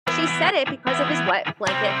actually said it because of his wet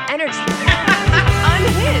blanket energy.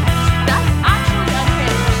 Unhinged. That's actually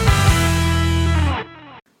unhinged.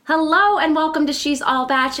 Hello and welcome to She's All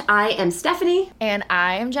Batch. I am Stephanie. And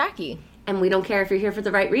I am Jackie. And we don't care if you're here for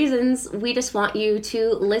the right reasons. We just want you to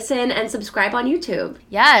listen and subscribe on YouTube.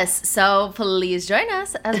 Yes, so please join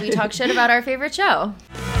us as we talk shit about our favorite show.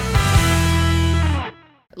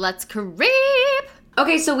 Let's creep.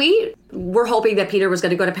 Okay, so we were hoping that Peter was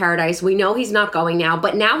going to go to Paradise. We know he's not going now,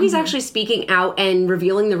 but now he's actually speaking out and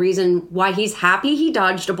revealing the reason why he's happy he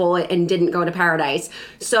dodged a bullet and didn't go to Paradise.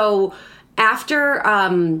 So after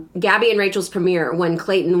Gabby and Rachel's premiere, when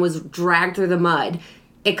Clayton was dragged through the mud,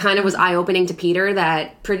 it kind of was eye-opening to Peter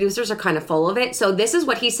that producers are kind of full of it. So this is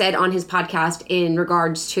what he said on his podcast in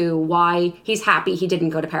regards to why he's happy he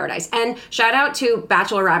didn't go to Paradise. And shout out to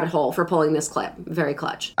Bachelor Rabbit Hole for pulling this clip. Very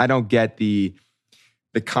clutch. I don't get the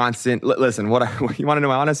constant, listen, you want to know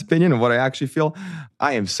my honest opinion of what I actually feel?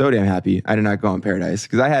 I am so damn happy I did not go on Paradise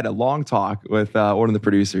because I had a long talk with one of the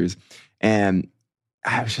producers and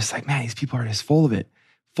I was just like, man, these people are just full of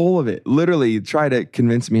it. Literally try to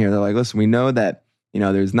convince me here. They're like, listen, we know that,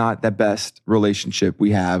 there's not that best relationship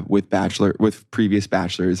we have with previous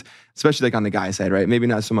bachelors, especially like on the guy side, right? Maybe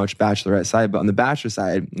not so much bachelorette side, but on the bachelor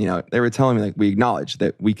side, they were telling me like, we acknowledge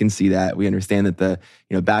that we can see that. We understand that the,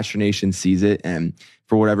 Bachelor Nation sees it. And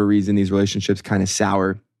for whatever reason, these relationships kind of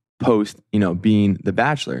sour post, being the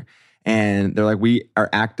bachelor. And they're like, we are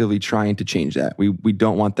actively trying to change that. We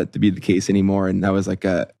don't want that to be the case anymore. And that was like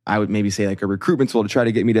I would maybe say like a recruitment tool to try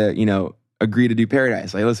to get me to, agree to do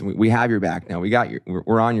Paradise. Like, listen, we have your back now.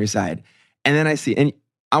 We're on your side. And then I see, and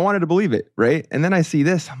I wanted to believe it, right? And then I see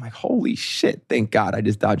this, I'm like, holy shit, thank God I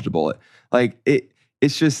just dodged a bullet. Like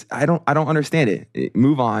it's just, I don't understand it.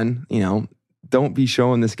 Move on, don't be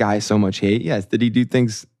showing this guy so much hate. Yes, did he do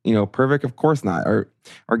things, perfect? Of course not.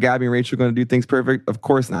 Are Gabby and Rachel going to do things perfect? Of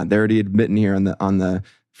course not. They're already admitting here on the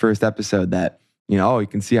first episode that, you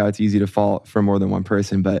can see how it's easy to fall for more than one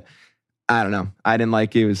person, but I don't know. I didn't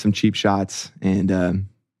like it. It was some cheap shots, and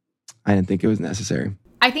I didn't think it was necessary.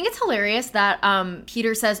 I think it's hilarious that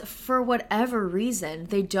Peter says, for whatever reason,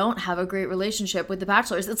 they don't have a great relationship with the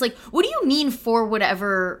bachelors. It's like, what do you mean for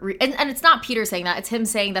whatever and it's not Peter saying that. It's him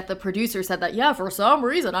saying that the producer said that, yeah, for some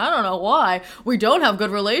reason, I don't know why, we don't have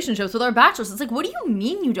good relationships with our bachelors. It's like, what do you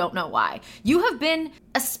mean you don't know why? You have been,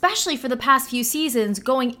 especially for the past few seasons,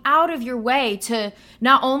 going out of your way to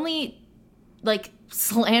not only, like,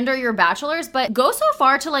 slander your bachelors, but go so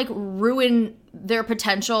far to like ruin their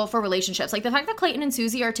potential for relationships. Like the fact that Clayton and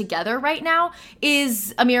Susie are together right now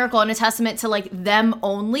is a miracle and a testament to like them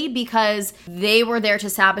only because they were there to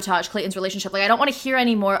sabotage Clayton's relationship. Like I don't want to hear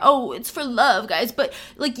anymore, oh, it's for love, guys. But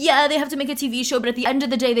like, yeah, they have to make a TV show, but at the end of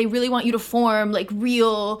the day, they really want you to form like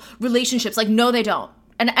real relationships. Like, no, they don't.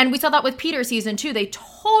 And we saw that with Peter season 2. They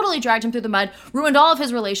totally dragged him through the mud, ruined all of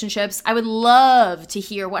his relationships. I would love to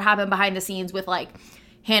hear what happened behind the scenes with like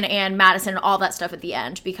Hannah Ann, Madison, and all that stuff at the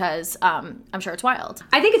end because I'm sure it's wild.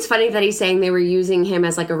 I think it's funny that he's saying they were using him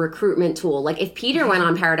as like a recruitment tool. Like if Peter went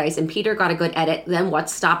on Paradise and Peter got a good edit, then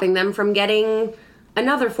what's stopping them from getting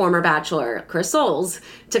another former bachelor, Chris Soules,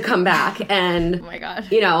 to come back and, oh my God,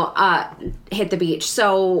 hit the beach.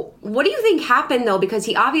 So what do you think happened though? Because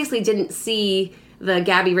he obviously didn't see the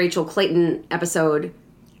Gabby, Rachel, Clayton episode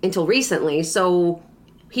until recently. So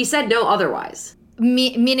he said no otherwise.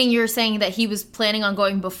 Meaning you're saying that he was planning on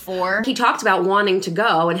going before? He talked about wanting to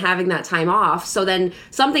go and having that time off. So then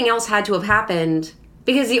something else had to have happened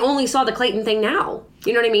because he only saw the Clayton thing now.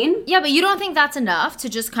 You know what I mean? Yeah, but you don't think that's enough to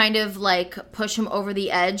just kind of like push him over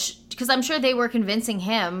the edge? Because I'm sure they were convincing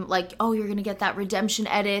him like, oh, you're going to get that redemption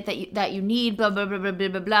edit that you need, blah, blah, blah, blah, blah,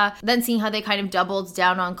 blah, blah. Then seeing how they kind of doubled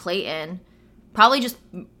down on Clayton probably just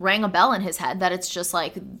rang a bell in his head that it's just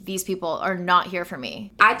like, these people are not here for me.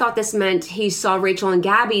 I thought this meant he saw Rachel and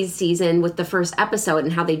Gabby's season with the first episode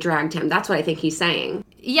and how they dragged him. That's what I think he's saying.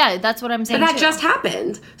 Yeah, that's what I'm saying. But that just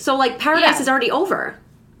happened. So like Paradise is already over.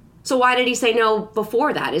 So why did he say no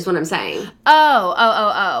before that is what I'm saying.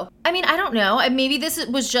 Oh. I mean, I don't know. Maybe this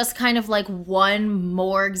was just kind of like one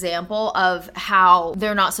more example of how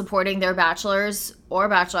they're not supporting their bachelors or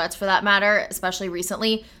bachelorettes for that matter, especially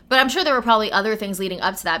recently. But I'm sure there were probably other things leading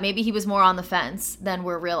up to that. Maybe he was more on the fence than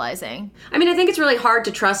we're realizing. I mean, I think it's really hard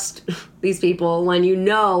to trust these people when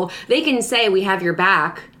they can say we have your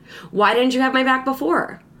back. Why didn't you have my back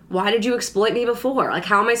before? Why did you exploit me before? Like,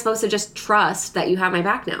 how am I supposed to just trust that you have my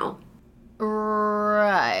back now?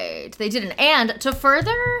 Right. They didn't. And to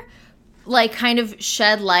further like kind of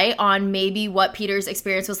shed light on maybe what Peter's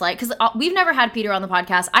experience was like, because we've never had Peter on the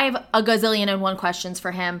podcast. I have a gazillion and one questions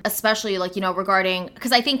for him, especially like, you know, regarding,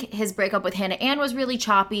 because I think his breakup with Hannah Ann was really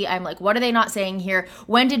choppy. I'm like, what are they not saying here?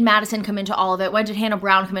 When did Madison come into all of it? When did Hannah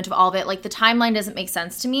Brown come into all of it? Like the timeline doesn't make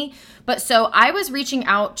sense to me. But so I was reaching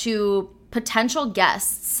out to potential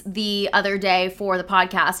guests the other day for the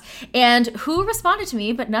podcast, and who responded to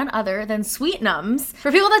me but none other than Sweet Nums.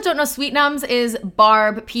 For people that don't know, Sweet Nums is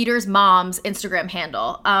Barb, Peter's mom's Instagram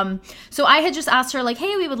handle. So I had just asked her like,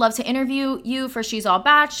 hey, we would love to interview you for She's All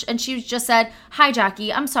Batch, and she just said, hi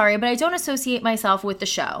Jackie, I'm sorry, but I don't associate myself with the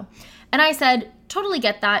show. And I said, totally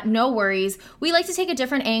get that, no worries. We like to take a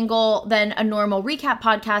different angle than a normal recap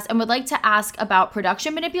podcast and would like to ask about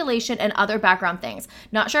production manipulation and other background things.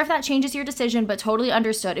 Not sure if that changes your decision, but totally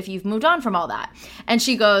understood if you've moved on from all that. And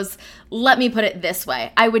she goes, let me put it this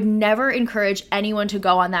way. I would never encourage anyone to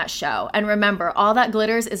go on that show. And remember, all that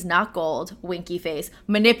glitters is not gold, winky face.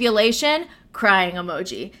 Manipulation, crying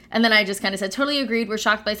emoji. And then I just kind of said, totally agreed. We're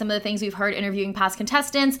shocked by some of the things we've heard interviewing past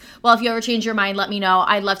contestants. Well, if you ever change your mind, let me know.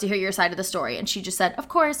 I'd love to hear your side of the story. And she just said, of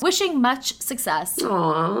course, wishing much success.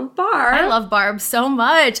 Aw, Barb. I love Barb so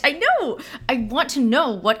much. I know. I want to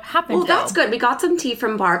know what happened. Well, that's good. We got some tea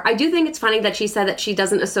from Barb. I do think it's funny that she said that she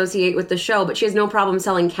doesn't associate with the show, but she has no problem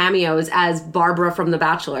selling cameos as Barbara from The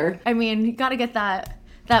Bachelor. I mean, you got to get that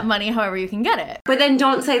money however you can get it. But then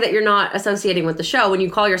don't say that you're not associating with the show when you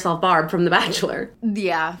call yourself Barb from The Bachelor.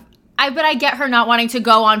 Yeah. But I get her not wanting to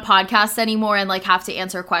go on podcasts anymore and like have to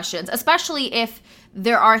answer questions, especially if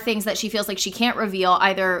there are things that she feels like she can't reveal.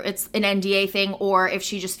 Either it's an NDA thing, or if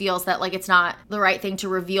she just feels that like it's not the right thing to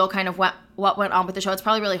reveal kind of what went on with the show. It's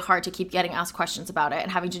probably really hard to keep getting asked questions about it and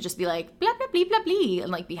having to just be like blah blah blah blah blah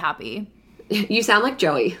and like be happy. You sound like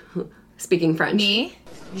Joey speaking French. Me?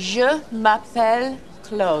 Je m'appelle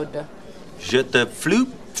Claude. Je te floop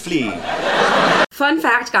flee. Fun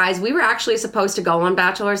fact, guys, we were actually supposed to go on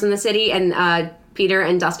Bachelors in the City, and Peter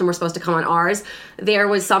and Dustin were supposed to come on ours. There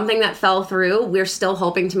was something that fell through. We're still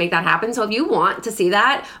hoping to make that happen. So if you want to see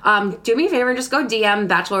that, do me a favor and just go DM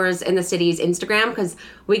Bachelors in the City's Instagram, because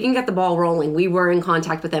we can get the ball rolling. We were in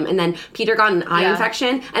contact with him. And then Peter got an eye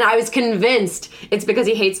infection, and I was convinced it's because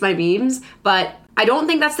he hates my memes, but I don't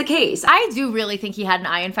think that's the case. I do really think he had an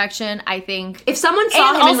eye infection. I think if someone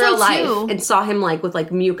saw him in real life too, and saw him like with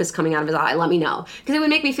like mucus coming out of his eye, let me know, because it would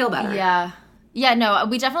make me feel better. Yeah, no,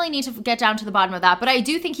 we definitely need to get down to the bottom of that. But I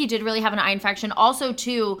do think he did really have an eye infection. Also,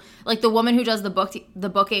 too, like the woman who does the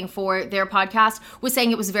booking for their podcast was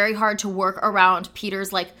saying it was very hard to work around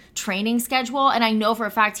Peter's like training schedule. And I know for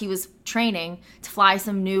a fact he was training to fly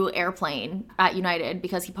some new airplane at United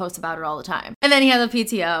because he posts about it all the time. And then he had the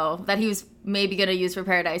PTO that he was maybe going to use for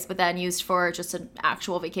Paradise, but then used for just an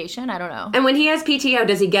actual vacation. I don't know. And when he has PTO,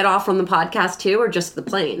 does he get off from the podcast too, or just the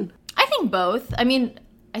plane? I think both. I mean,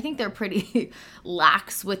 I think they're pretty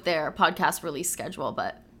lax with their podcast release schedule,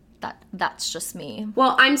 but that's just me.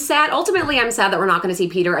 Well, I'm sad. Ultimately, I'm sad that we're not going to see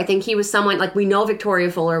Peter. I think he was someone, like, we know Victoria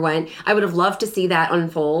Fuller went. I would have loved to see that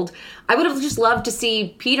unfold. I would have just loved to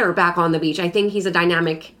see Peter back on the beach. I think he's a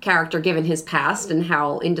dynamic character given his past and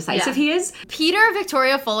how indecisive he is. Peter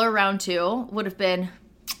Victoria Fuller round 2 would have been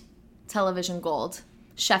television gold.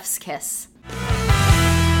 Chef's kiss.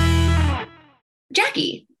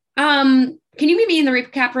 Jackie, can you meet me in the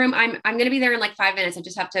recap room? I'm going to be there in like 5 minutes. I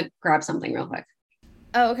just have to grab something real quick.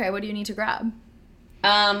 Oh, okay. What do you need to grab?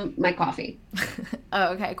 My coffee. Oh,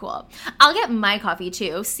 okay, cool. I'll get my coffee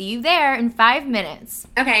too. See you there in 5 minutes.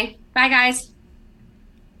 Okay. Bye, guys.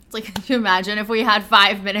 It's like, can you imagine if we had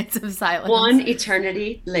 5 minutes of silence? One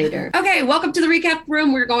eternity later. Okay, welcome to the recap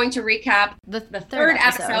room. We're going to recap the third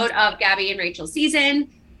episode of Gabby and Rachel's season.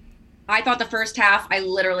 I thought the first half, I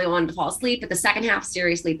literally wanted to fall asleep, but the second half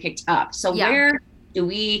seriously picked up. So where do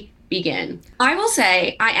we begin? I will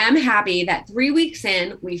say I am happy that 3 weeks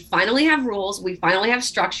in, we finally have rules, we finally have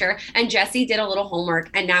structure, and Jesse did a little homework,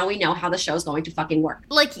 and now we know how the show's going to fucking work.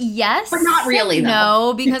 Like, yes. But not really, though.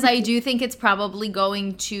 No, because I do think it's probably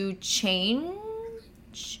going to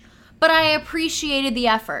change. But I appreciated the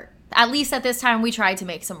effort. At least at this time, we tried to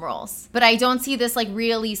make some rules. But I don't see this like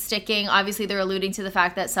really sticking. Obviously, they're alluding to the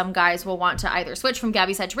fact that some guys will want to either switch from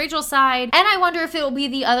Gabby's side to Rachel's side. And I wonder if it will be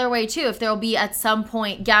the other way too. If there will be at some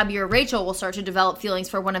point, Gabby or Rachel will start to develop feelings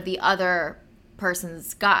for one of the other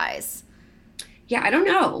person's guys. Yeah, I don't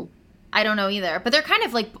know. I don't know either. But they're kind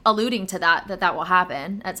of like alluding to that will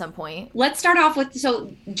happen at some point. Let's start off with,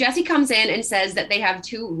 so Jesse comes in and says that they have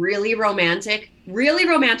two really romantic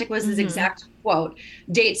was his exact quote,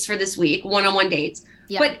 dates for this week, one-on-one dates.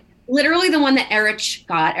 Yeah. But literally the one that Eric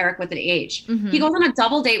with an H, he goes on a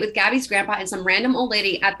double date with Gabby's grandpa and some random old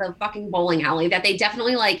lady at the fucking bowling alley that they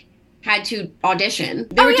definitely like had to audition.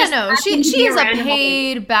 She is a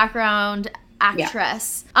paid background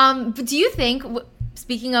actress. But do you think,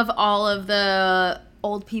 speaking of all of the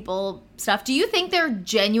old people stuff, do you think they're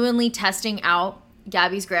genuinely testing out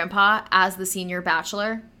Gabby's grandpa as the senior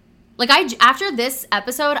bachelor? Like, after this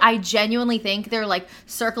episode, I genuinely think they're like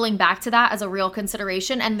circling back to that as a real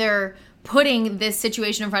consideration, and they're putting this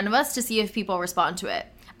situation in front of us to see if people respond to it.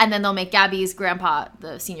 And then they'll make Gabby's grandpa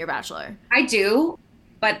the senior bachelor. I do,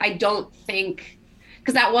 but I don't think,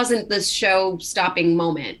 because that wasn't the show-stopping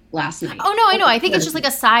moment last night. Oh, no, I know. I think it's just like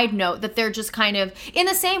a side note that they're just kind of, in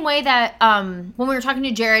the same way that when we were talking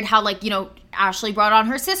to Jared, how like, Ashley brought on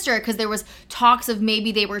her sister because there was talks of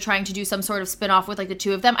maybe they were trying to do some sort of spinoff with like the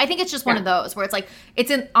two of them. I think it's just one of those where it's like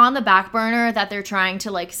it's on the back burner that they're trying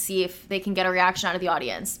to like see if they can get a reaction out of the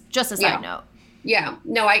audience. Just a side note. Yeah.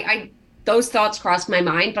 No, I those thoughts crossed my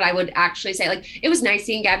mind, but I would actually say like it was nice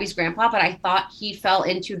seeing Gabby's grandpa, but I thought he fell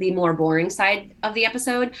into the more boring side of the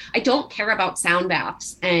episode. I don't care about sound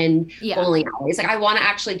baths and bowling alleys. Like I want to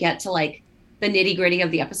actually get to like the nitty gritty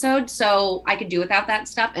of the episode. So I could do without that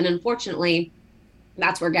stuff. And unfortunately,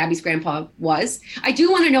 that's where Gabby's grandpa was. I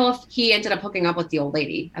do want to know if he ended up hooking up with the old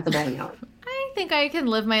lady at the bowling alley. I think I can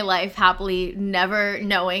live my life happily, never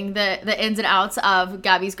knowing the ins and outs of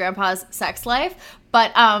Gabby's grandpa's sex life.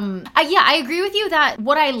 But I agree with you that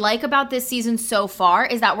what I like about this season so far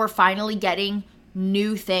is that we're finally getting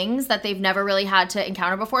new things that they've never really had to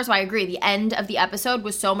encounter before. So I agree. The end of the episode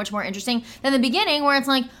was so much more interesting than the beginning where it's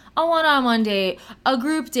like a one-on-one date, a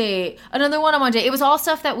group date, another one-on-one date. It was all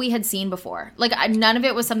stuff that we had seen before. Like none of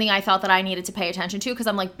it was something I felt that I needed to pay attention to because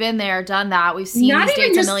I'm like, been there, done that. We've seen these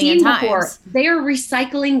dates a million times. Before. They are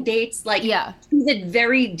recycling dates like to the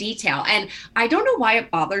very detail. And I don't know why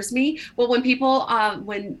it bothers me. Well, when people,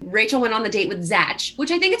 when Rachel went on the date with Zach,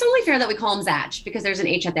 which I think it's only fair that we call him Zach because there's an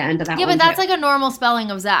H at the end of that one. Yeah, but that's like a normal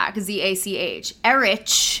spelling of Zach, Z-A-C-H.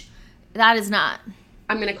 Erich, that is not.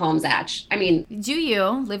 I'm going to call him Zach. I mean, do you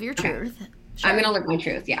live your truth? Sure. I'm going to live my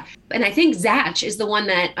truth. Yeah. And I think Zach is the one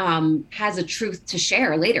that has a truth to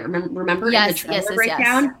share later. Remember in the trailer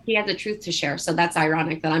breakdown, he has a truth to share. So that's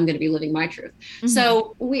ironic that I'm going to be living my truth. Mm-hmm.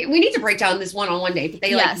 So we need to break down this one-on-one date, but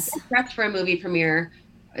they prepped for a movie premiere.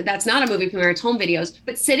 That's not a movie premiere, it's home videos.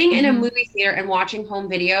 But sitting in a movie theater and watching home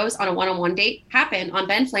videos on a one-on-one date happened on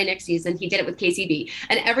Ben Flajnik's season. He did it with KCB.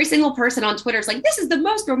 And every single person on Twitter is like, this is the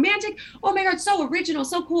most romantic. Oh my God, so original,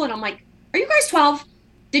 so cool. And I'm like, are you guys 12?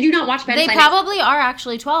 Did you not watch Ben Flajnik? They probably are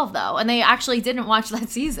actually 12 though. And they actually didn't watch that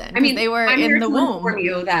season. I mean, they were in the womb. I'm here to inform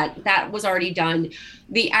you that was already done.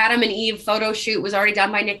 The Adam and Eve photo shoot was already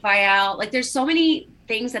done by Nick Viall. Like there's so many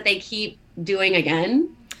things that they keep doing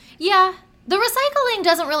again. Yeah. The recycling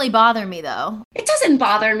doesn't really bother me, though. It doesn't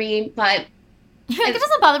bother me, but... it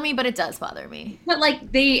doesn't bother me, but it does bother me. But, like,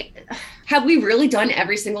 have we really done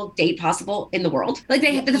every single date possible in the world? Like,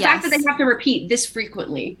 the fact that they have to repeat this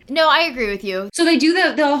frequently. No, I agree with you. So they do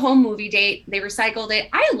the home movie date. They recycled it.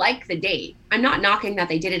 I like the date. I'm not knocking that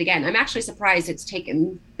they did it again. I'm actually surprised it's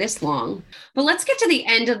taken this long. But let's get to the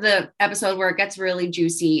end of the episode where it gets really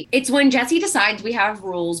juicy. It's when Jesse decides we have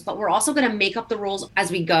rules, but we're also going to make up the rules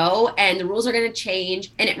as we go. And the rules are going to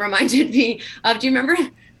change. And it reminded me of, do you remember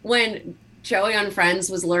when Joey on Friends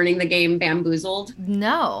was learning the game Bamboozled?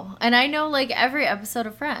 No. And I know like every episode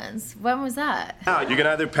of Friends. When was that? Now, you can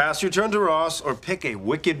either pass your turn to Ross or pick a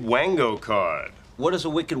Wicked Wango card. What does a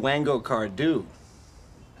Wicked Wango card do?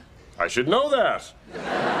 I should know that.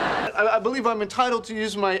 I believe I'm entitled to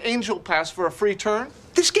use my Angel Pass for a free turn.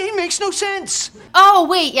 This game makes no sense. Oh,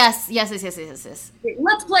 wait. Yes.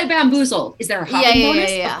 Let's play Bamboozled. Is there a hopping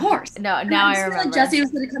bonus? Yeah. Of course. No, now I remember. Like Jesse was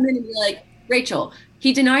going to come in and be like, Rachel,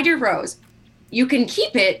 he denied your rose. You can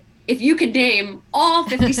keep it if you can name all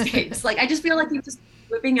 50 states. Like, I just feel like he was just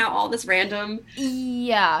whipping out all this random.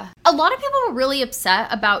 Yeah. A lot of people were really upset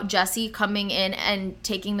about Jesse coming in and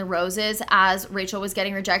taking the roses as Rachel was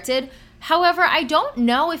getting rejected. However, I don't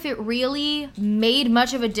know if it really made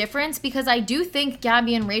much of a difference because I do think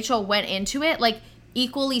Gabby and Rachel went into it like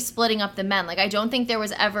equally splitting up the men. Like, I don't think there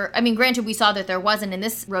was ever, I mean, granted, we saw that there wasn't in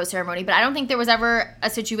this rose ceremony, but I don't think there was ever a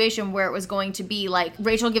situation where it was going to be like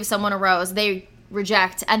Rachel gives someone a rose, they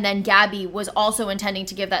reject, and then Gabby was also intending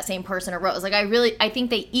to give that same person a rose. Like, I think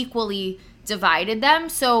they equally divided them.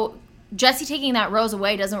 So Jesse taking that rose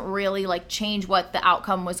away doesn't really like change what the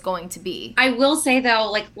outcome was going to be. I will say though,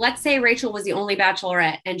 like, let's say Rachel was the only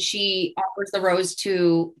bachelorette and she offers the rose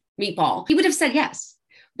to Meatball. He would have said yes.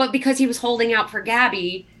 But because he was holding out for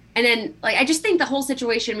Gabby, and then like I just think the whole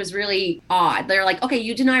situation was really odd. They're like, okay,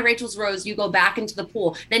 you deny Rachel's rose, you go back into the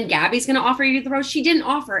pool. Then Gabby's going to offer you the rose. She didn't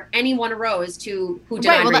offer anyone a rose who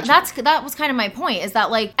denied Rachel. That was kind of my point. Is that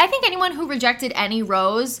like I think anyone who rejected any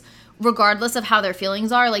rose regardless of how their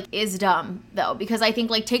feelings are, like, is dumb though, because I think,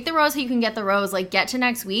 like, take the rose so you can get the rose, like, get to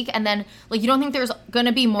next week, and then, like, you don't think there's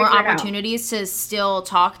gonna be more opportunities to still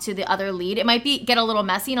talk to the other lead. It might get a little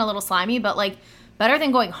messy and a little slimy, but, like, better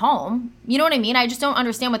than going home. You know what I mean? I just don't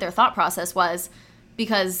understand what their thought process was,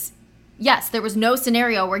 because yes, there was no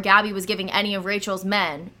scenario where Gabby was giving any of Rachel's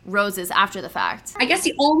men roses after the fact. I guess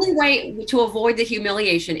the only way to avoid the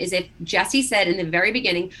humiliation is if Jesse said in the very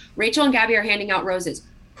beginning, Rachel and Gabby are handing out roses.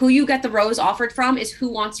 Who you get the rose offered from is who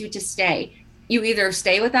wants you to stay. You either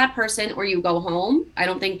stay with that person or you go home. I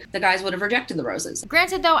don't think the guys would have rejected the roses.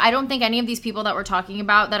 Granted, though, I don't think any of these people that we're talking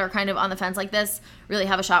about that are kind of on the fence like this really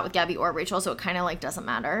have a shot with Gabby or Rachel, so it kind of, like, doesn't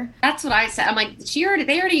matter. That's what I said. I'm like, we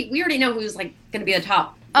already know who's, like, going to be the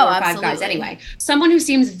top 4 or 5 guys anyway. Someone who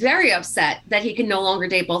seems very upset that he can no longer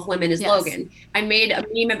date both women is Logan. I made a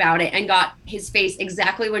meme about it and got his face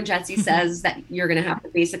exactly when Jesse says that you're going to have to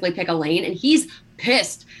basically pick a lane, and he's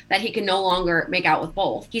pissed that he can no longer make out with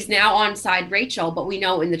both. He's now on side Rachel, but we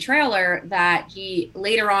know in the trailer that he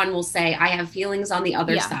later on will say, I have feelings on the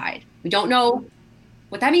other side. We don't know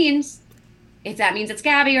what that means. If that means it's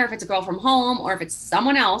Gabby, or if it's a girl from home, or if it's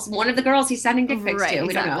someone else, one of the girls he's sending dick pics to.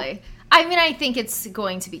 We don't know. I mean, I think it's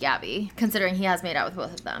going to be Gabby, considering he has made out with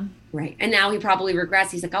both of them. Right. And now he probably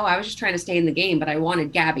regrets. He's like, oh, I was just trying to stay in the game, but I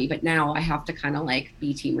wanted Gabby, but now I have to kind of, like,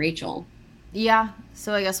 be Team Rachel. Yeah,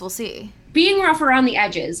 so I guess we'll see. Being rough around the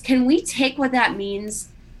edges, can we take what that means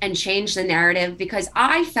and change the narrative? Because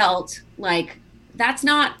I felt like that's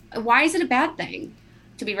not, why is it a bad thing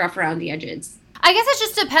to be rough around the edges? I guess it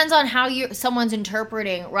just depends on how someone's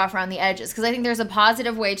interpreting rough around the edges, because I think there's a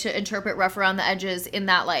positive way to interpret rough around the edges in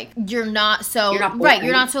that, like, you're not so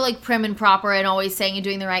like prim and proper and always saying and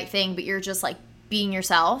doing the right thing, but you're just, like, being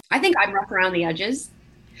yourself. I think I'm rough around the edges.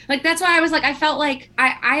 Like, that's why I was like, I felt like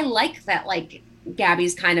I like that, like,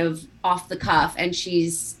 Gabby's kind of off the cuff and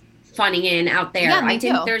she's funning in out there. Yeah, I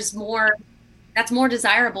think there's more. That's more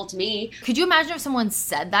desirable to me. Could you imagine if someone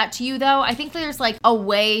said that to you, though? I think there's, like, a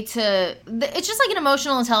way to... It's just, like, an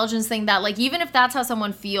emotional intelligence thing that, like, even if that's how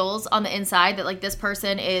someone feels on the inside, that, like, this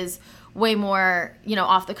person is way more, you know,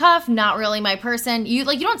 off the cuff, not really my person. You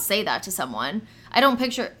don't say that to someone. I don't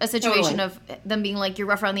picture a situation of them being like, you're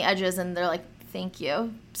rough around the edges, and they're like, thank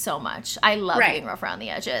you so much. I love being rough around the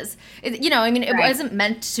edges. It wasn't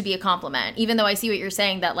meant to be a compliment, even though I see what you're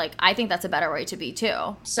saying, that, like, I think that's a better way to be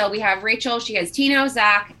too. So we have Rachel. She has Tino,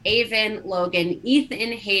 Zach, Avon, Logan,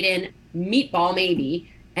 Ethan, Hayden, Meatball maybe,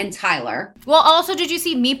 and Tyler. Well, also, did you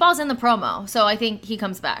see Meatball's in the promo? So I think he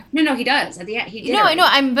comes back. No, he does. At the end, he did. No, I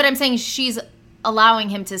know. But I'm saying she's allowing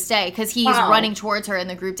him to stay because he's running towards her in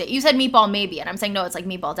the group date. You said Meatball maybe, and I'm saying no, it's like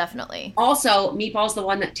Meatball definitely. Also, Meatball's the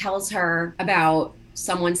one that tells her about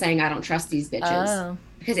someone saying, I don't trust these bitches. Oh.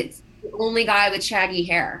 Because it's the only guy with shaggy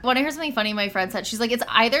hair. When I heard something funny my friend said, she's like, it's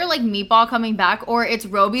either like Meatball coming back or it's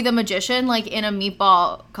Roby the magician, like, in a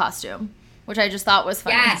Meatball costume, which I just thought was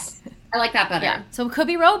funny. Yes. I like that better. Yeah. So it could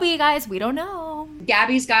be Roby, guys. We don't know.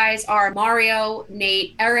 Gabby's guys are Mario,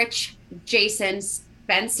 Nate, Erich, Jason,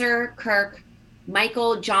 Spencer, Kirk,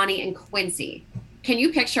 Michael, Johnny, and Quincy. Can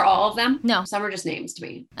you picture all of them? No. Some are just names to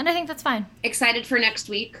me. And I think that's fine. Excited for next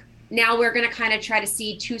week. Now we're going to kind of try to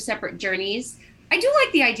see 2 separate journeys. I do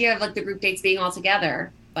like the idea of, like, the group dates being all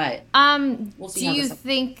together, but we'll see. Do you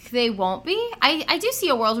think they won't be? I do see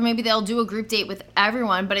a world where maybe they'll do a group date with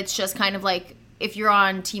everyone, but it's just kind of like, if you're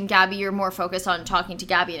on Team Gabby, you're more focused on talking to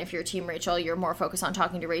Gabby, and if you're Team Rachel, you're more focused on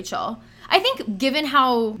talking to Rachel. I think, given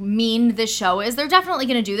how mean this show is, they're definitely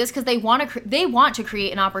going to do this because they want to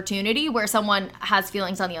create an opportunity where someone has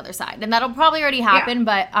feelings on the other side, and that'll probably already happen.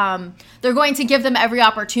 But they're going to give them every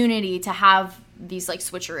opportunity to have these, like,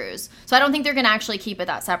 switcheroos. So I don't think they're going to actually keep it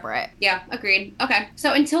that separate. Yeah, agreed. Okay,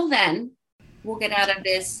 so until then, we'll get out of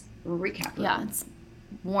this recap room. Yeah, it's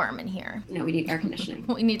warm in here. No, we need air conditioning.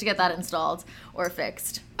 We need to get that installed or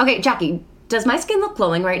fixed. Okay, Jackie, does my skin look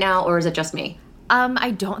glowing right now, or is it just me?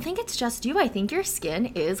 I don't think it's just you. I think your skin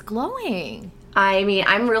is glowing. I mean,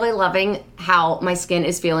 I'm really loving how my skin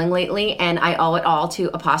is feeling lately, and I owe it all to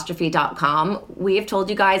Apostrophe.com. We have told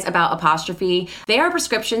you guys about Apostrophe. They are a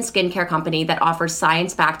prescription skincare company that offers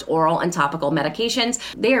science-backed oral and topical medications.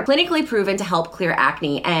 They are clinically proven to help clear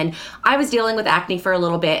acne, and I was dealing with acne for a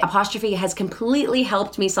little bit. Apostrophe has completely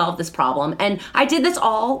helped me solve this problem, and I did this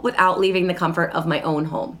all without leaving the comfort of my own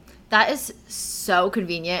home. That is so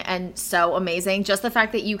convenient and so amazing. Just the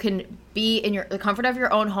fact that you can be in the comfort of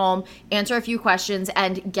your own home, answer a few questions,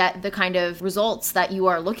 and get the kind of results that you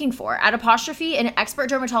are looking for. At Apostrophe, an expert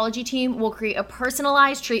dermatology team will create a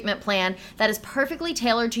personalized treatment plan that is perfectly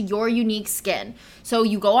tailored to your unique skin. So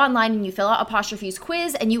you go online and you fill out Apostrophe's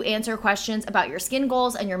quiz and you answer questions about your skin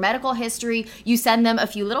goals and your medical history. You send them a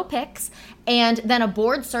few little pics, and then a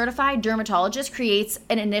board-certified dermatologist creates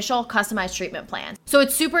an initial customized treatment plan. So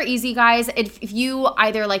it's super easy, guys. If you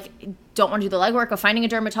either don't want to do the legwork of finding a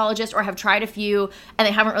dermatologist or have tried a few and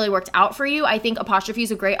they haven't really worked out for you, I think Apostrophe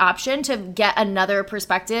is a great option to get another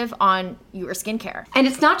perspective on your skincare. And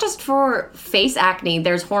it's not just for face acne.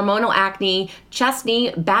 There's hormonal acne, chest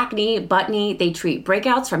knee, back knee, butt knee. They treat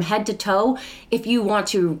breakouts from head to toe. If you want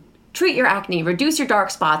to treat your acne, reduce your dark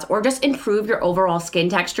spots, or just improve your overall skin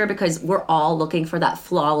texture, because we're all looking for that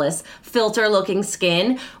flawless, filter-looking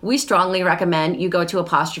skin, we strongly recommend you go to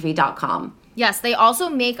apostrophe.com. Yes, they also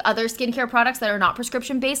make other skincare products that are not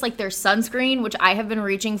prescription-based, like their sunscreen, which I have been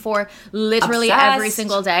reaching for literally every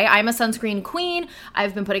single day. I'm a sunscreen queen.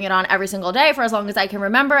 I've been putting it on every single day for as long as I can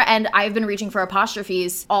remember, and I've been reaching for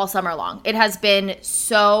Apostrophes all summer long. It has been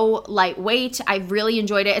so lightweight. I've really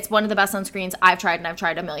enjoyed it. It's one of the best sunscreens I've tried, and I've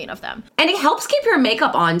tried a million of them. And it helps keep your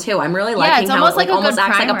makeup on, too. I'm really liking how it almost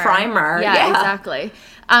acts like a primer. Yeah, exactly.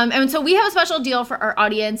 And so we have a special deal for our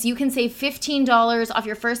audience. You can save $15 off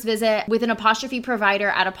your first visit with an Apostrophe provider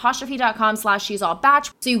at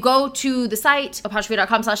apostrophe.com/she'sallbatch. So you go to the site,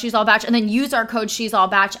 apostrophe.com/she'sallbatch, and then use our code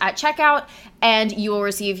she'sallbatch at checkout, and you will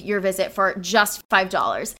receive your visit for just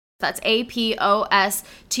 $5. That's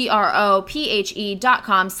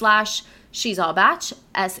apostrophe.com/she'sallbatch,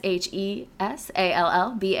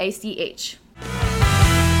 SHESALLBACH.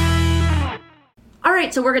 All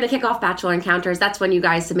right, so we're going to kick off Bachelor Encounters. That's when you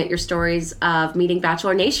guys submit your stories of meeting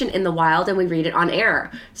Bachelor Nation in the wild, and we read it on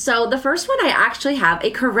air. So the first one, I actually have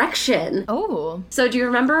a correction. Oh. So do you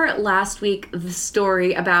remember last week the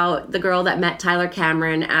story about the girl that met Tyler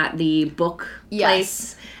Cameron at the book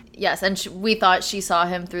place? Yes, and we thought she saw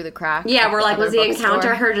him through the crack. Yeah, we're like, was the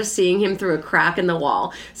encounter her just seeing him through a crack in the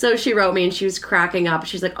wall? So she wrote me and she was cracking up.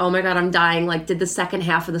 She's like, oh my God, I'm dying. Like, did the second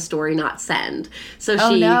half of the story not send? So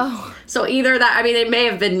So either that, I mean, it may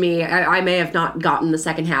have been me. I may have not gotten the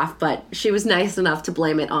second half, but she was nice enough to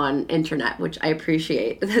blame it on internet, which I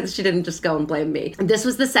appreciate. She didn't just go and blame me. This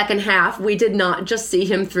was the second half. We did not just see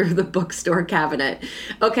him through the bookstore cabinet.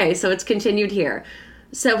 Okay, so it's continued here.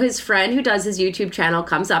 So his friend who does his YouTube channel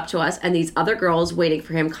comes up to us, and these other girls waiting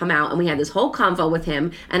for him come out, and we had this whole convo with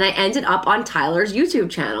him, and I ended up on Tyler's YouTube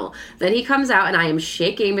channel. Then he comes out, and I am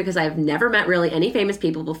shaking because I've never met really any famous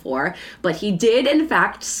people before, but he did in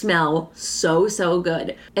fact smell so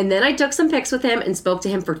good. And then I took some pics with him and spoke to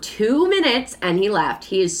him for 2 minutes, and he left.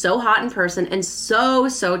 He is so hot in person and so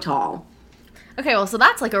tall. Okay, well, so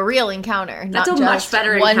that's like a real encounter. That's not a just much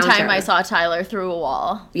better one encounter. time I saw Tyler through a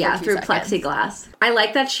wall. Yeah, through plexiglass. I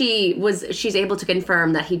like that she's able to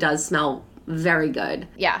confirm that he does smell very good.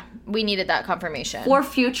 Yeah, we needed that confirmation. For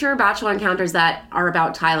future Bachelor Encounters that are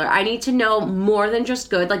about Tyler, I need to know more than just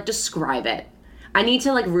good. Like, describe it. I need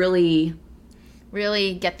to, like, really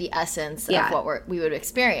get the essence of what we would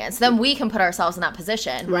experience. Then we can put ourselves in that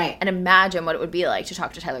position. Right. And imagine what it would be like to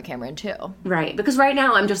talk to Tyler Cameron, too. Right. Because right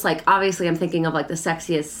now I'm just, like, obviously I'm thinking of, like, the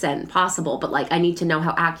sexiest scent possible, but, like, I need to know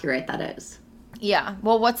how accurate that is. Yeah.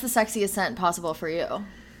 Well, what's the sexiest scent possible for you?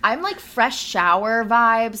 I'm like fresh shower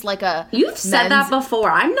vibes, like a You've said that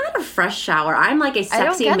before. I'm not a fresh shower. I'm like a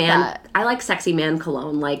sexy man. That. I like sexy man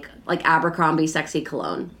cologne, like Abercrombie sexy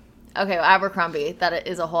cologne. Okay, well, Abercrombie, that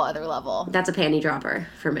is a whole other level. That's a panty dropper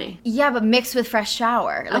for me. Yeah, but mixed with fresh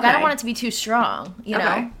shower. Like, I don't want it to be too strong, you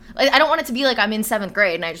know? Like, I don't want it to be like I'm in 7th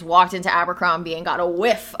grade and I just walked into Abercrombie and got a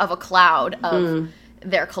whiff of a cloud of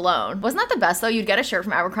their cologne. Wasn't that the best, though? You'd get a shirt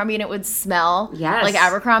from Abercrombie and it would smell like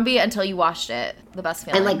Abercrombie until you washed it. The best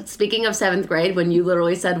feeling. And, like, speaking of 7th grade, when you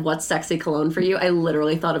literally said, what's sexy cologne for you, I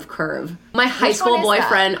literally thought of Curve. My high school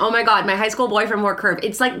boyfriend, oh my God, my high school boyfriend wore Curve.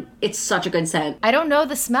 It's like, it's such a good scent. I don't know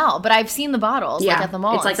the smell, but I've seen the bottles, like, at the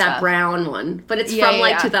mall. It's like that brown one. But it's from,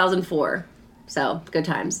 2004. So, good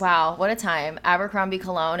times. Wow, what a time. Abercrombie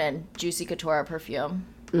cologne and Juicy Couture perfume.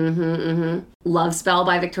 Love Spell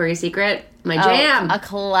by Victoria's Secret. My jam. A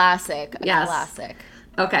classic. Classic.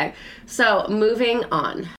 Okay, so moving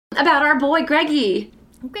on. About our boy, Greggy.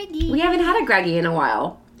 We haven't had a Greggy in a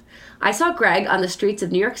while. I saw Greg on the streets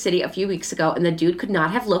of New York City a few weeks ago, and the dude could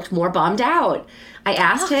not have looked more bummed out. I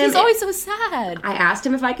asked him... He's always so sad. I asked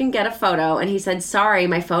him if I can get a photo, and he said, sorry,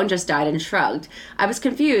 my phone just died, and shrugged. I was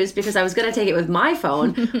confused because I was going to take it with my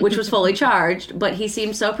phone, which was fully charged, but he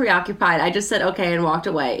seemed so preoccupied. I just said okay and walked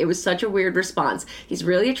away. It was such a weird response. He's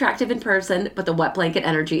really attractive in person, but the wet blanket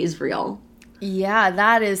energy is real. Yeah,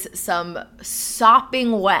 that is some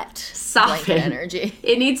sopping wet blanket energy.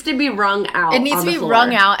 It needs to be wrung out. It needs to be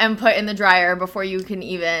wrung out and put in the dryer before you can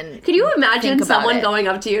even. Could you imagine someone going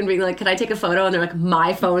up to you and being like, "Can I take a photo?" And they're like,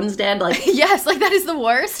 "My phone's dead." Like, yes, like that is the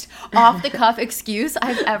worst off the cuff excuse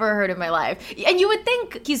I've ever heard in my life. And you would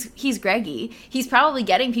think he's Greggy. He's probably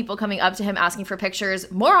getting people coming up to him asking for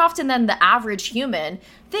pictures more often than the average human.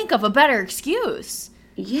 Think of a better excuse.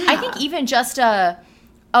 Yeah, I think even just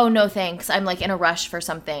oh, no, thanks, I'm like in a rush for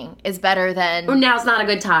something is better than... Or now's not a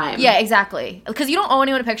good time. Yeah, exactly. Because you don't owe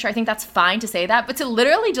anyone a picture. I think that's fine to say that. But to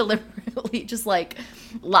literally deliberately just like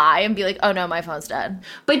lie and be like, oh no, my phone's dead.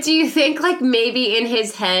 But do you think like maybe in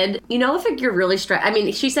his head, you know, if you're really stressed... I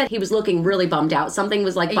mean, she said he was looking really bummed out. Something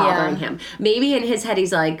was like bothering him. Maybe in his head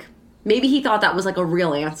he's like... Maybe he thought that was like a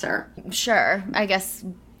real answer. Sure. I guess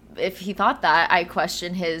if he thought that, I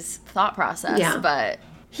question his thought process. Yeah. But...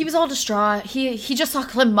 he was all distraught. He just saw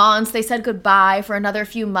Clemence. They said goodbye for another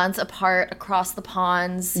few months apart across the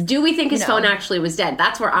ponds. Do we think his phone actually was dead?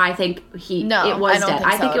 That's where I think it was dead.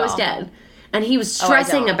 I think it was dead. And he was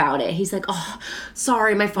stressing about it. He's like, "Oh,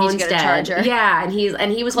 sorry, my phone's dead." A charger. Yeah, and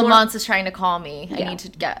he was Clemence is trying to call me. I need to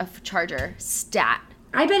get a charger. Stat.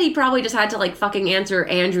 I bet he probably just had to like fucking answer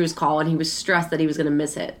Andrew's call, and he was stressed that he was going to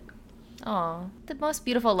miss it. Oh, the most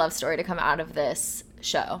beautiful love story to come out of this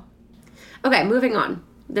show. Okay, moving on.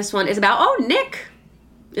 This one is about, Nick.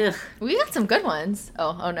 Ugh. We got some good ones.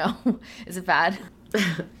 Oh no. Is it bad?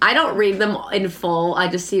 I don't read them in full. I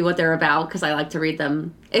just see what they're about because I like to read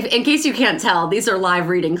them. In case you can't tell, these are live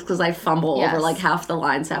readings because I fumble over like half the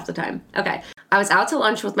lines half the time. Okay. I was out to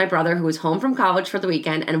lunch with my brother who was home from college for the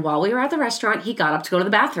weekend, and while we were at the restaurant, he got up to go to the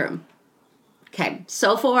bathroom. Okay,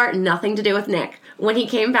 so far, nothing to do with Nick. When he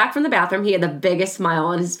came back from the bathroom, he had the biggest smile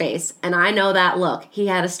on his face, and I know that look. He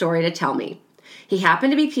had a story to tell me. He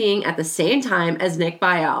happened to be peeing at the same time as Nick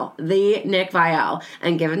Viall, the Nick Viall.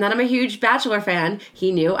 And given that I'm a huge Bachelor fan,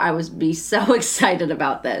 he knew I would be so excited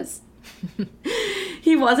about this.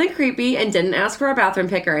 He wasn't creepy and didn't ask for a bathroom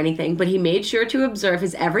pick or anything, but he made sure to observe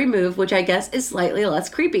his every move, which I guess is slightly less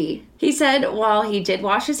creepy. He said while he did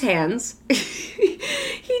wash his hands,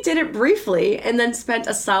 he did it briefly and then spent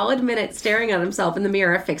a solid minute staring at himself in the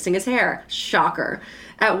mirror fixing his hair. Shocker.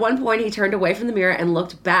 At one point, he turned away from the mirror and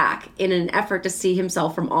looked back in an effort to see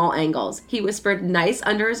himself from all angles. He whispered nice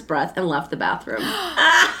under his breath and left the bathroom. Wait,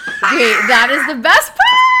 that is the best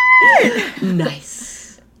part!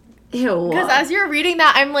 Nice. Ew. Because as you're reading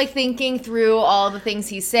that, I'm like thinking through all the things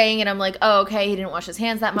he's saying, and I'm like, oh, okay, he didn't wash his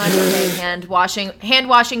hands that much. Okay, hand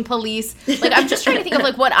washing police. Like, I'm just trying to think of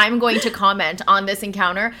like what I'm going to comment on this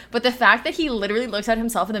encounter. But the fact that he literally looked at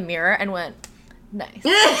himself in the mirror and went, nice,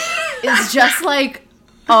 is just like...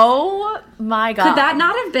 oh my God. Could that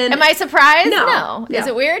not have been... Am I surprised? No. Is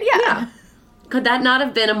it weird? Yeah. Could that not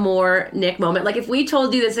have been a more Nick moment? Like if we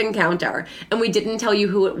told you this encounter and we didn't tell you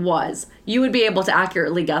who it was, you would be able to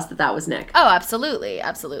accurately guess that that was Nick. Oh, absolutely.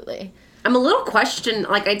 Absolutely. I'm a little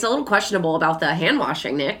it's a little questionable about the hand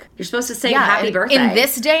washing, Nick. You're supposed to say happy birthday. In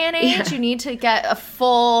this day and age, you need to get a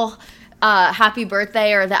full happy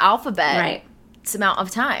birthday or the alphabet amount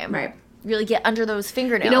of time. Right. Really get under those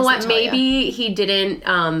fingernails. You know what? Maybe he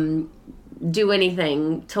didn't do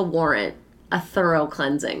anything to warrant a thorough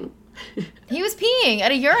cleansing. He was peeing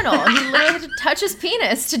at a urinal. He literally had to touch his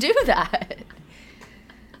penis to do that.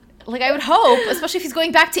 Like, I would hope, especially if he's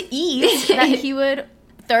going back to eat, that he would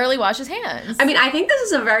thoroughly wash his hands. I mean, I think this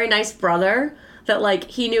is a very nice brother that, like,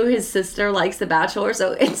 he knew his sister likes The Bachelor,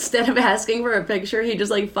 so instead of asking for a picture, he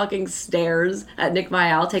just, like, fucking stares at Nick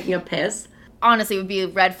Viall taking a piss. Honestly, it would be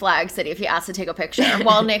red flag city if he asked to take a picture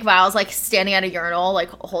while Nick Viall's like standing at a urinal, like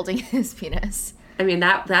holding his penis. I mean,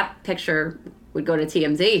 that picture would go to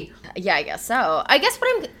TMZ. Yeah, I guess so. I guess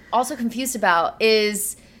what I'm also confused about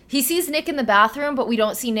is he sees Nick in the bathroom, but we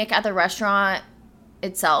don't see Nick at the restaurant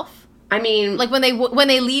itself. I mean, like when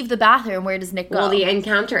they leave the bathroom, where does Nick go? Well, the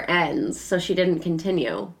encounter ends, so she didn't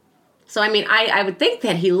continue. So I mean, I would think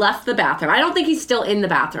that he left the bathroom. I don't think he's still in the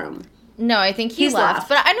bathroom. No, I think he's left.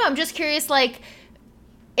 But I know, I'm just curious, like,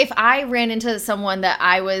 if I ran into someone that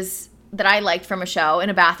I liked from a show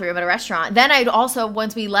in a bathroom at a restaurant, then I'd also,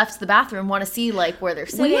 once we left the bathroom, want to see, like, where they're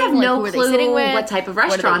sitting. We have no clue sitting with, what type of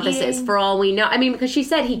restaurant this is, for all we know. I mean, because she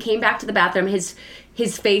said he came back to the bathroom, his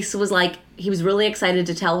face was like, he was really excited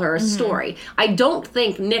to tell her a story. I don't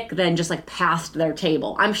think Nick then just, like, passed their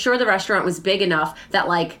table. I'm sure the restaurant was big enough that,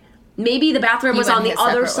 like, maybe the bathroom was on the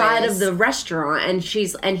other side of the restaurant, and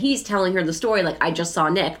he's telling her the story, like, I just saw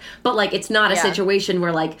Nick. But, like, it's not a situation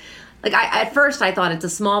where, like at first I thought it's a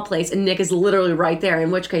small place, and Nick is literally right there, in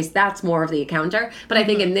which case that's more of the encounter. But I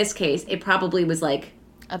think in this case, it probably was, like,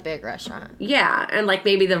 a big restaurant. Yeah, and like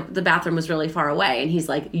maybe the bathroom was really far away, and he's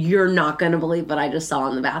like, "You're not gonna believe what I just saw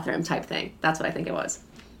in the bathroom," type thing. That's what I think it was.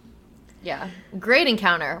 Yeah. Great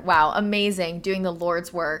encounter. Wow. Amazing. Doing the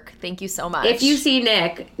Lord's work. Thank you so much. If you see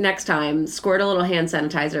Nick next time, squirt a little hand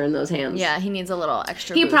sanitizer in those hands. Yeah, he needs a little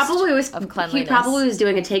extra He boost probably was of cleanliness. He probably was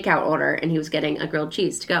doing a takeout order, and he was getting a grilled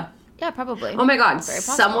cheese to go. Yeah, probably. Oh my God. Very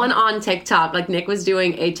possible. Someone on TikTok, like Nick was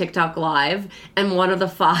doing a TikTok live, and one of the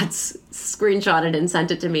FOTs screenshotted and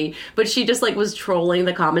sent it to me. But she just like was trolling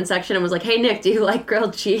the comment section and was like, "Hey Nick, do you like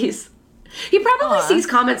grilled cheese?" He probably sees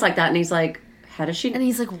comments like that, and he's like, "How does she?" And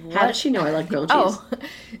he's like, "What? How does she know I like grilled cheese?" Oh,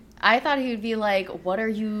 I thought he would be like, "What are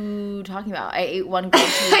you talking about? I ate one grilled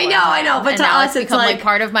cheese." I know, but to now us, it's become like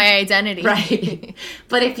part of my identity, right?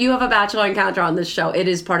 But if you have a bachelor encounter on this show, it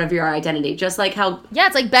is part of your identity, just like how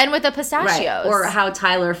it's like Ben with the pistachios, right, or how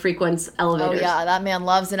Tyler frequents elevators. Oh yeah, that man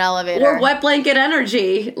loves an elevator. Or wet blanket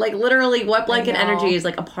energy, like literally, wet blanket energy is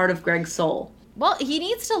like a part of Greg's soul. Well, he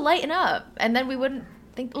needs to lighten up, and then we wouldn't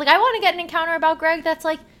think. Like, I want to get an encounter about Greg that's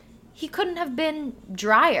like, he couldn't have been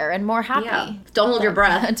drier and more happy. Yeah. Don't hold your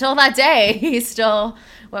breath. Until that day, he's still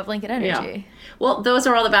wet blanket energy. Yeah. Well, those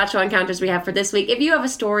are all the Bachelor encounters we have for this week. If you have a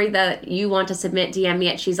story that you want to submit, DM me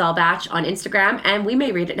at She's All Batch on Instagram, and we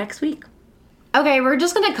may read it next week. Okay, we're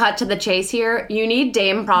just going to cut to the chase here. You need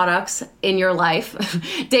Dame products in your life.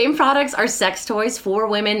 Dame products are sex toys for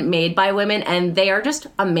women, made by women, and they are just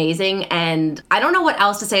amazing. And I don't know what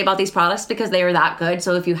else to say about these products because they are that good.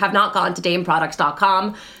 So if you have not gone to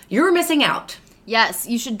dameproducts.com, you're missing out. Yes,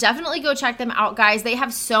 you should definitely go check them out, guys. They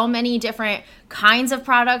have so many different kinds of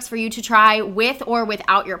products for you to try with or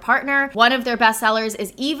without your partner. One of their best sellers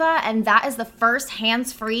is Eva, and that is the first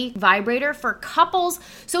hands-free vibrator for couples.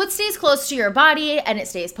 So it stays close to your body and it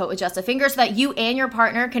stays put with just a finger so that you and your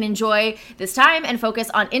partner can enjoy this time and focus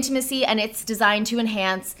on intimacy, and it's designed to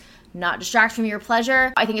enhance, not distract from your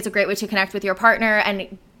pleasure. I think it's a great way to connect with your partner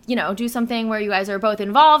and, you know, do something where you guys are both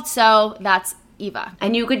involved. So that's Eva.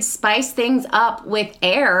 And you could spice things up with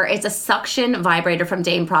Air. It's a suction vibrator from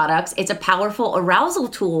Dame Products. It's a powerful arousal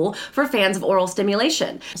tool for fans of oral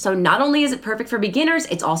stimulation. So not only is it perfect for beginners,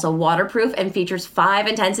 it's also waterproof and features 5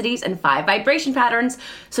 intensities and 5 vibration patterns,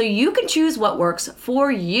 so you can choose what works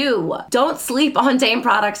for you. Don't sleep on Dame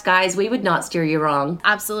Products, guys. We would not steer you wrong.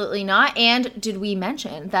 Absolutely not. And did we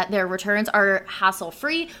mention that their returns are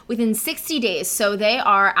hassle-free within 60 days? So they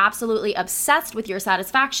are absolutely obsessed with your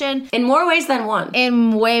satisfaction. In more ways than one.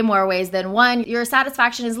 In way more ways than one. Your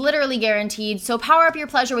satisfaction is literally guaranteed. So power up your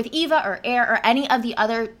pleasure with Eva or Air or any of the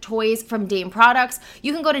other toys from Dame Products.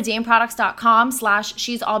 You can go to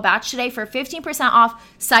dameproducts.com/she'sallbatch today for 15% off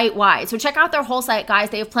site-wide. So check out their whole site, guys.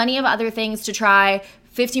 They have plenty of other things to try.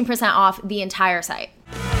 15% off the entire site.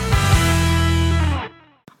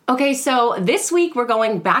 Okay, so this week we're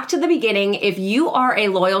going back to the beginning. If you are a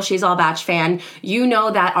loyal She's All Batch fan, you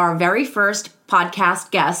know that our very first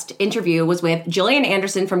podcast guest interview was with Jillian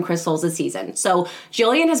Anderson from Chris Soules' season. So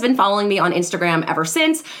Jillian has been following me on Instagram ever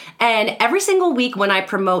since, and every single week when I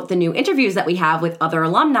promote the new interviews that we have with other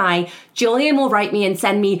alumni, Jillian will write me and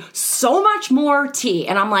send me so much more tea.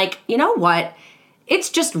 And I'm like, you know what? It's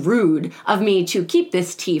just rude of me to keep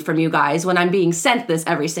this tea from you guys when I'm being sent this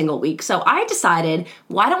every single week. So I decided,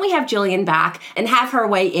 why don't we have Jillian back and have her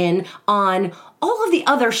weigh in on all of the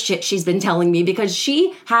other shit she's been telling me, because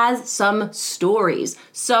she has some stories.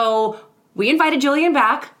 So we invited Jillian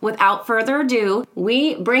back. Without further ado,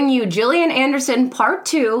 we bring you Jillian Anderson Part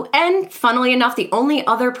 2, and funnily enough, the only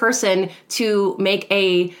other person to make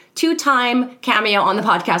a 2-time cameo on the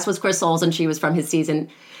podcast was Chris Soules, and she was from his season.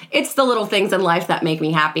 It's the little things in life that make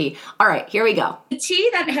me happy. All right, here we go. The tea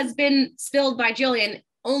that has been spilled by Jillian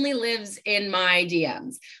only lives in my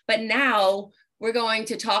DMs, but now we're going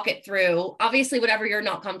to talk it through. Obviously, whatever you're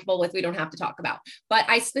not comfortable with, we don't have to talk about. But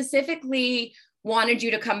I specifically wanted you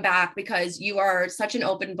to come back because you are such an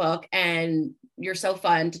open book and you're so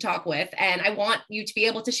fun to talk with. And I want you to be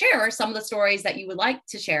able to share some of the stories that you would like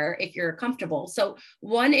to share if you're comfortable. So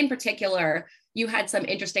one in particular, you had some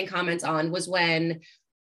interesting comments on was when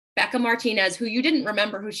Becca Martinez, who you didn't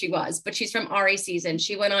remember who she was, but she's from Ari's season.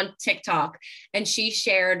 She went on TikTok and she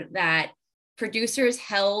shared that producers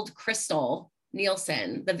held Crystal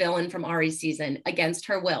Nielsen, the villain from Ari's season, against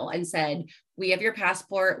her will and said, "We have your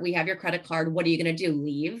passport, we have your credit card. What are you going to do?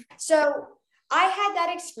 Leave?" So I had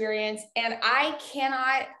that experience, and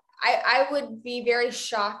I would be very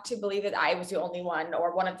shocked to believe that I was the only one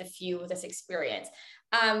or one of the few with this experience.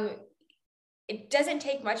 It doesn't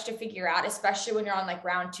take much to figure out, especially when you're on like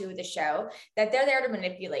round 2 of the show, that they're there to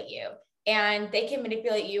manipulate you, and they can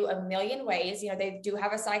manipulate you a million ways. You know, they do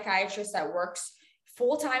have a psychiatrist that works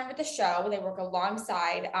full-time with the show. They work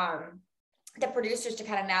alongside the producers to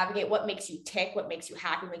kind of navigate what makes you tick, what makes you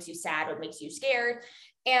happy, what makes you sad, what makes you scared.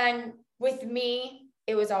 And with me,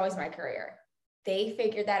 it was always my career. They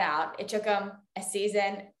figured that out. It took them a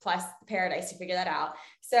season plus Paradise to figure that out.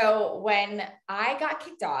 So when I got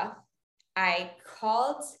kicked off, I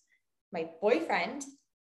called my boyfriend.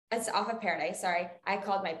 It's off of Paradise. Sorry. I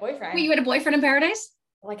called my boyfriend. Wait, you had a boyfriend in Paradise?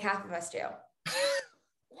 Like half of us do.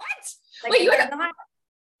 What? Like, Wait,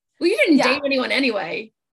 you didn't date anyone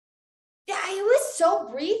anyway. Yeah, it was so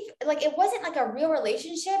brief. Like, it wasn't like a real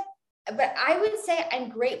relationship, but I would say I'm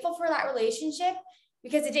grateful for that relationship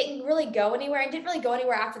because it didn't really go anywhere. It didn't really go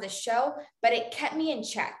anywhere after the show, but it kept me in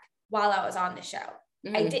check while I was on the show.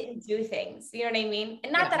 Mm-hmm. I didn't do things, you know what I mean?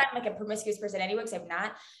 And not that I'm like a promiscuous person anyway, because I'm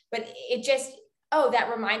not, but it just, that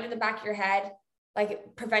reminder in the back of your head, like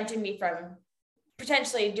it prevented me from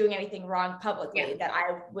potentially doing anything wrong publicly that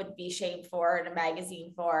I would be shamed for in a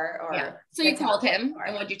magazine for, or. So you called him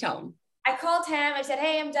and what'd you tell him? I called him. I said,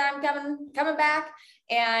 "Hey, I'm done coming back."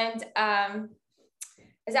 And I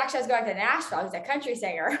was back to Nashville. He's a country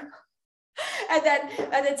singer. And then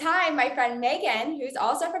at the time, my friend Megan, who's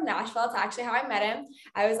also from Nashville, it's actually how I met him.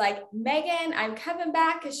 I was like, "Megan, I'm coming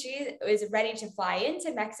back," because she was ready to fly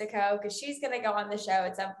into Mexico because she's going to go on the show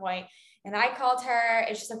at some point. And I called her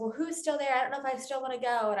and she's like, "Well, who's still there? I don't know if I still want to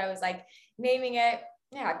go." And I was like, naming it.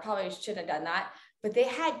 Yeah, I probably should have done that. But they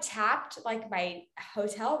had tapped like my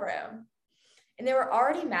hotel room. And they were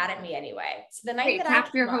already mad at me anyway. So the night that I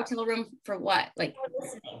tapped your hotel room for what? Like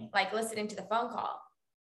listening to the phone call.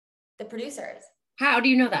 The producers. How do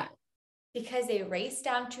you know that? Because they raced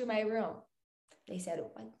down to my room. They said,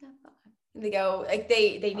 "What the fuck?" And they go, like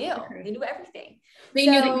they knew. They knew everything. They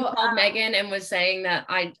knew that you called Megan and was saying that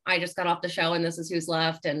I just got off the show and this is who's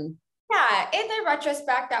left. And yeah, in the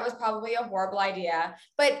retrospect, that was probably a horrible idea.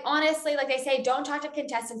 But honestly, like they say, don't talk to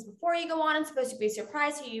contestants before you go on. It's supposed to be a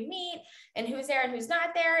surprise who you meet and who's there and who's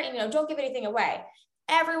not there. And, don't give anything away.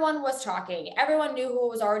 Everyone was talking. Everyone knew who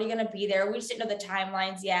was already going to be there. We just didn't know the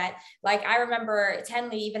timelines yet. Like I remember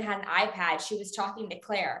Tenley even had an iPad. She was talking to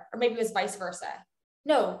Claire, or maybe it was vice versa.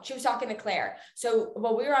 No, she was talking to Claire. So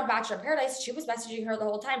while we were on Bachelor in Paradise, she was messaging her the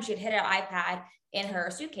whole time. She had hid an iPad in her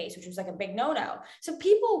suitcase, which was like a big no-no. So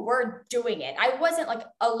people were doing it. I wasn't like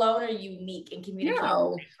alone or unique in communicating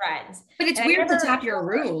with my friends. But it's weird to tap your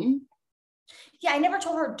room. Yeah, I never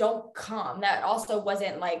told her don't come. That also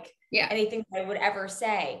wasn't like anything I would ever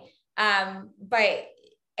say. And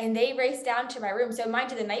they raced down to my room. So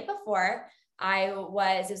mind you, the night before, it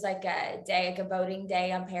was like a day, like a voting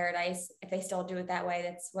day on Paradise. If they still do it that way,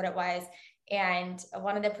 that's what it was. And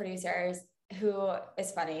one of the producers, who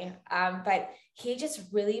is funny, but he just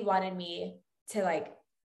really wanted me to like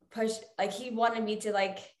push, like he wanted me to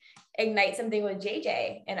like ignite something with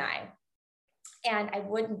JJ and I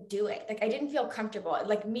wouldn't do it. Like I didn't feel comfortable.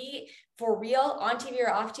 Like me for real on TV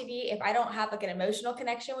or off TV, if I don't have like an emotional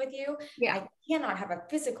connection with you, I cannot have a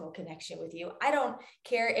physical connection with you. I don't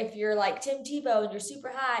care if you're like Tim Tebow and you're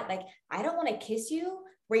super hot. Like I don't want to kiss you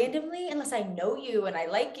randomly unless I know you and I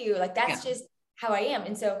like you. Like that's just how I am.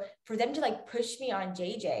 And so for them to like push me on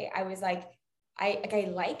JJ, I was like, I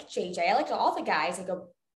like JJ. I liked all the guys. I go,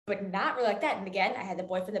 but not really like that. And again, I had the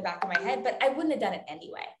boyfriend in the back of my head, but I wouldn't have done it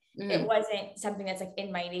anyway. Mm-hmm. It wasn't something that's like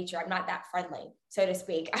in my nature. I'm not that friendly, so to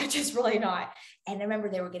speak. I'm just really not. And I remember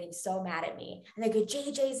they were getting so mad at me. And they go,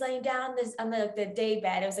 JJ's laying down on the day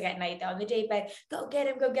bed. It was like at night though, on the day bed. Go get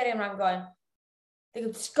him. And I'm going, they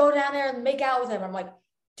go, just go down there and make out with him. I'm like,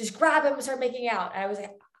 just grab him and start making out. And I was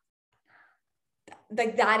like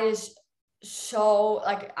that is so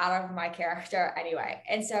like out of my character anyway.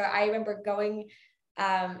 And so I remember going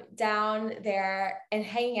down there and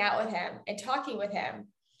hanging out with him and talking with him.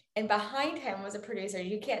 And behind him was a producer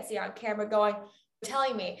you can't see on camera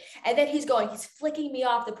telling me. And then he's flicking me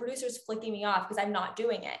off. The producer's flicking me off because I'm not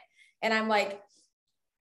doing it. And I'm like,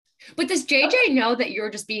 but does JJ know that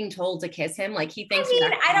you're just being told to kiss him? Like he thinks.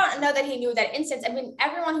 I don't know that he knew that instance. I mean,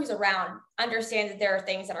 everyone who's around understands that there are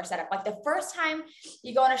things that are set up. Like the first time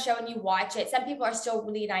you go on a show and you watch it, some people are still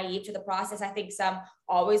really naive to the process. I think some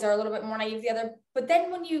always are a little bit more naive than the other. But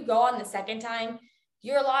then when you go on the second time,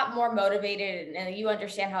 you're a lot more motivated and you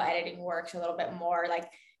understand how editing works a little bit more. Like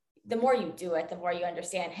the more you do it, the more you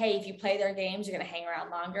understand, hey, if you play their games, you're going to hang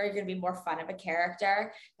around longer. You're going to be more fun of a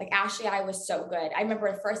character. Like Ashley I was so good. I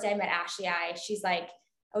remember the first day I met Ashley I, she's like,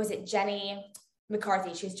 was it Jenny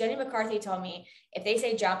McCarthy? Jenny McCarthy told me, if they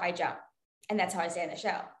say jump, I jump. And that's how I stay in the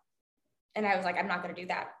show. And I was like, I'm not going to do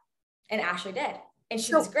that. And Ashley did. And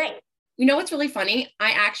she was great. You know what's really funny?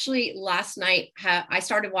 I actually last night I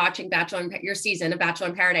started watching your season of Bachelor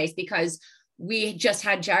in Paradise because we just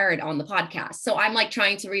had Jared on the podcast. So I'm like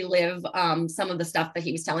trying to relive some of the stuff that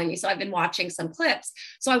he was telling me. So I've been watching some clips.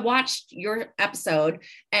 So I watched your episode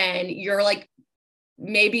and you're like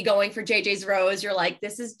maybe going for JJ's rose. You're like,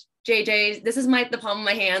 this is JJ's, this is the palm of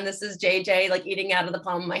my hand. This is JJ like eating out of the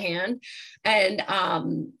palm of my hand. And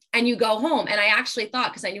you go home. And I actually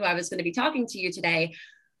thought, because I knew I was going to be talking to you today,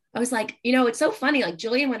 I was like, you know, it's so funny. Like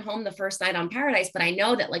Jillian went home the first night on Paradise, but I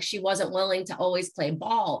know that like she wasn't willing to always play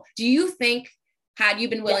ball. Do you think had you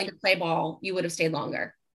been willing to play ball, you would have stayed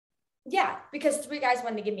longer? Yeah, because 3 guys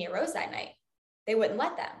wanted to give me a rose that night. They wouldn't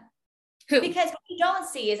let them. Who? Because what you don't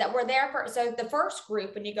see is that we're there for, so the first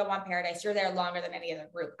group, when you go on Paradise, you're there longer than any other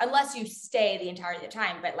group, unless you stay the entirety of the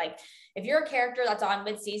time. But like, if you're a character that's on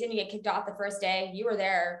mid-season, you get kicked off the first day, you were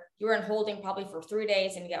there, you were in holding probably for 3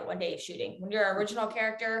 days and you got 1 day of shooting. When you're an original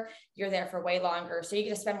character, you're there for way longer. So you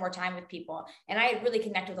get to spend more time with people. And I really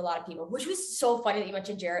connected with a lot of people, which was so funny that you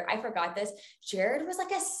mentioned Jared. I forgot this. Jared was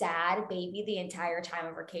like a sad baby the entire time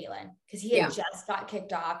over Caitlyn, because he had just got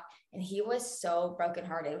kicked off. And he was so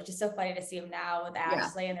brokenhearted, which is so funny to see him now with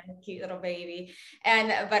Ashley and their cute little baby.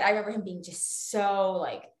 But I remember him being just so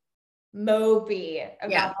like mopey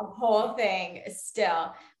about the whole thing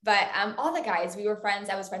still. But all the guys, we were friends.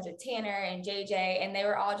 I was friends with Tanner and JJ, and they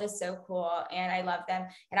were all just so cool. And I loved them.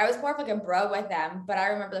 And I was more of like a bro with them. But I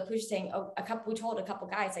remember the producer saying, we told a couple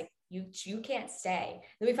guys, like, you can't stay.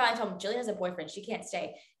 Then we finally told them, Jillian has a boyfriend. She can't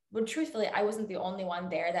stay. But truthfully, I wasn't the only one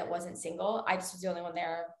there that wasn't single. I just was the only one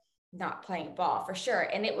there not playing ball, for sure.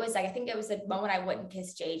 And it was like, I think it was the moment I wouldn't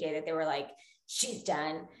kiss JJ that they were like, she's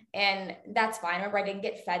done. And that's fine. I remember I didn't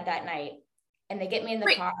get fed that night, and they get me in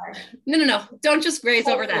the car. No. Don't just graze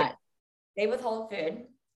over that. They withhold food,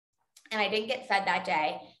 and I didn't get fed that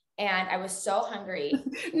day. And I was so hungry.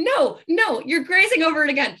 No, you're grazing over it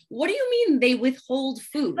again. What do you mean they withhold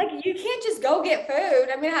food? Like, you can't just go get food.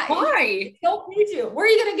 I mean, why? Don't feed you. Where are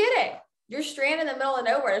you going to get it? You're stranded in the middle of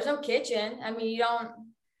nowhere. There's no kitchen. I mean,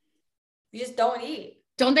 you just don't eat.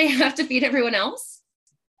 Don't they have to feed everyone else?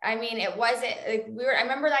 I mean, it wasn't like I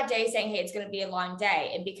remember that day saying, hey, it's going to be a long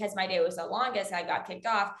day. And because my day was the longest and I got kicked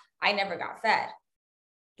off, I never got fed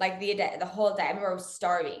like the whole day. I remember I was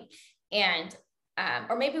starving, and,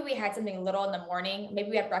 or maybe we had something little in the morning. Maybe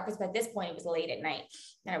we had breakfast, but at this point it was late at night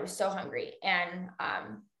and I was so hungry. And,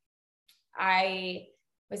 I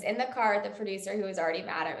was in the car with the producer who was already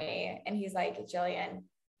mad at me. And he's like, Jillian,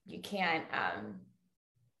 you can't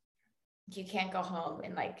go home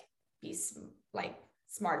and like be like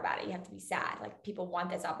smart about it. You have to be sad. Like, people want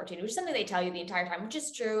this opportunity, which is something they tell you the entire time, which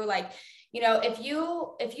is true. Like, you know, if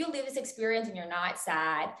you leave this experience and you're not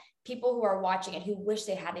sad, people who are watching it, who wish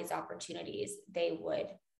they had these opportunities, they would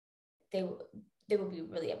be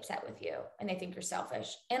really upset with you. And they think you're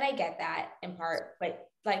selfish. And I get that in part, but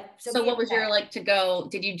like, so what was your, like, to go,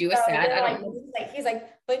 did you do a sad? I don't know. He's like,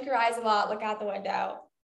 blink your eyes a lot, look out the window.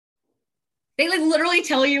 They like literally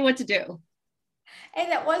tell you what to do.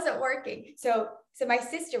 And that wasn't working. So my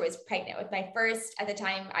sister was pregnant with my first, at the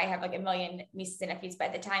time, I have like a million nieces and nephews, but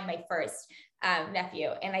at the time, my first nephew.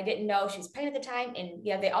 And I didn't know she was pregnant at the time. And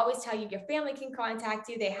they always tell you your family can contact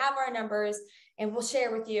you. They have our numbers and we'll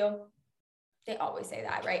share with you. They always say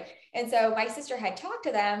that, right? And so my sister had talked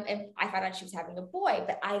to them, and I found out she was having a boy,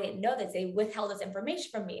 but I didn't know this. They withheld this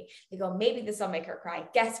information from me. They go, maybe this will make her cry.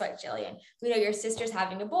 Guess what, Jillian? We know your sister's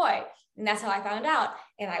having a boy. And that's how I found out.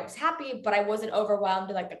 And I was happy, but I wasn't overwhelmed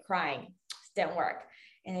with like the crying. It didn't work.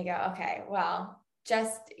 And they go, okay, well,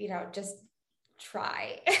 just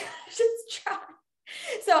try, just try.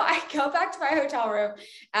 So I go back to my hotel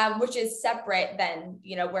room, which is separate than,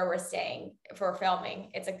 where we're staying for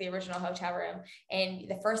filming. It's like the original hotel room. And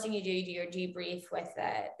the first thing you do your debrief with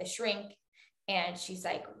the shrink. And she's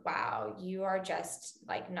like, wow, you are just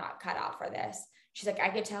like not cut out for this. She's like, I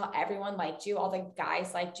could tell everyone liked you. All the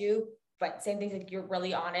guys liked you, but same thing, like, you're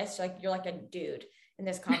really honest. You're like a dude in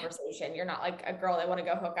this conversation. You're not like a girl they want to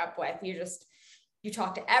go hook up with. You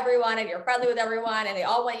talk to everyone and you're friendly with everyone and they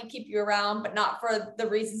all want you to keep you around, but not for the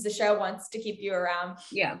reasons the show wants to keep you around.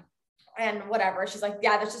 Yeah. And whatever. She's like,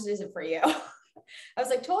 yeah, this just isn't for you. I was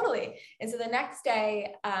like, totally. And so the next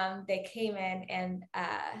day, they came in and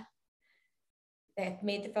they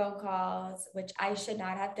made the phone calls, which I should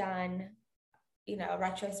not have done,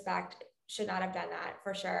 retrospect, should not have done that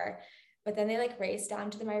for sure. But then they like raced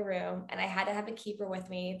down to my room, and I had to have a keeper with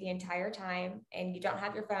me the entire time. And you don't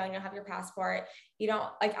have your phone, you don't have your passport. You don't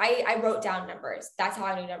like, I wrote down numbers. That's how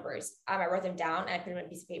I knew numbers. I wrote them down and I put them on a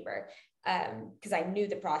piece of paper because I knew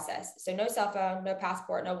the process. So no cell phone, no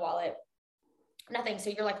passport, no wallet, nothing.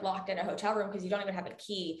 So you're like locked in a hotel room because you don't even have a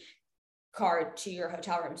key card to your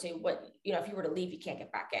hotel room. So if you were to leave, you can't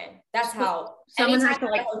get back in. That's how someone has anytime to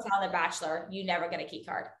you're at a hotel in The Bachelor, you never get a key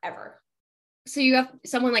card ever. So you have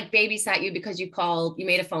someone like babysat you because you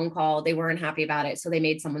made a phone call, they weren't happy about it, so they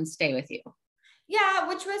made someone stay with you. Yeah,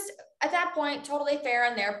 which was at that point totally fair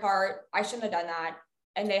on their part. I shouldn't have done that.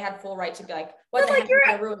 And they had full right to be like, what the heck,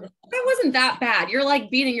 that wasn't that bad. You're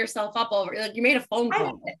like beating yourself up over, like you made a phone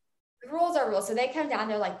call. The rules are rules. So they come down,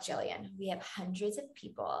 they're like, Jillian, we have hundreds of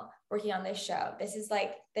people working on this show. This is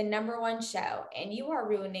like the #1 show, and you are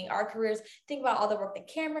ruining our careers. Think about all the work the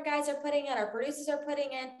camera guys are putting in, our producers are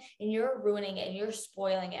putting in, and you're ruining it and you're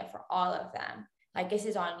spoiling it for all of them. Like, this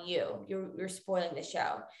is on you. You're spoiling the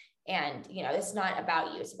show. And, this is not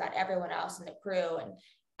about you. It's about everyone else in the crew. And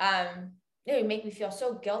it would make me feel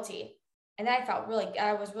so guilty. And then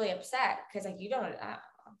I was really upset because like, you don't,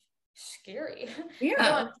 scary. Yeah. I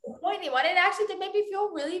don't disappoint anyone. It actually did make me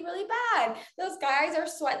feel really, really bad. Those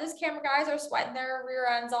camera guys are sweating their rear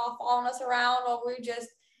ends off, following us around while we just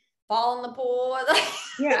fall in the pool.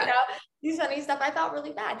 Yeah. These funny stuff. I felt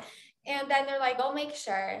really bad. And then they're like, we'll make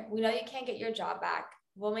sure, we know you can't get your job back.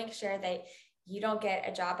 We'll make sure that you don't get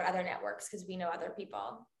a job at other networks because we know other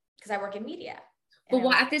people, because I work in media. But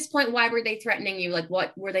at this point, why were they threatening you? Like,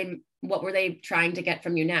 what were they trying to get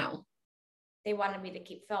from you now? They wanted me to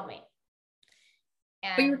keep filming.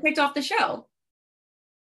 But you were kicked off the show.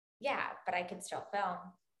 Yeah, but I could still film.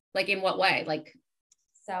 Like, in what way? Like,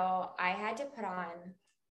 so I had to put on,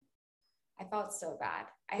 I felt so bad.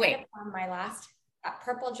 I had to put on my last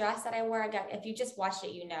purple dress that I wore. If you just watched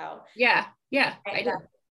it, Yeah, I do.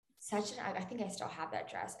 I think I still have that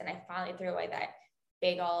dress. And I finally threw away that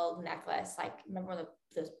big old necklace. Like, remember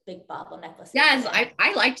those big bubble necklaces? Yes,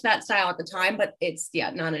 I liked that style at the time, but it's,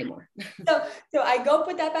 not anymore. So I go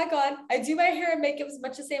put that back on. I do my hair and makeup as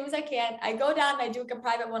much the same as I can. I go down and I do a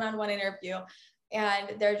private one-on-one interview.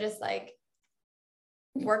 And they're just like,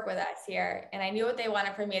 work with us here. And I knew what they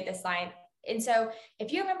wanted from me at this line. And so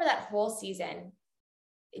if you remember that whole season,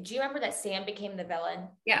 do you remember that Sam became the villain?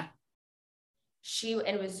 Yeah.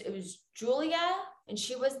 It was Julia, and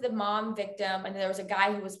she was the mom victim, and there was a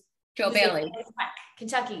guy who was Joe Bailey,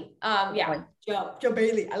 Kentucky. Joe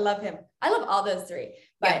Bailey. I love him. I love all those three,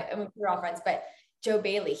 but we're all friends. But Joe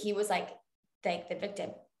Bailey, he was like the victim,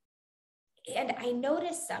 and I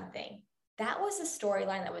noticed something. That was a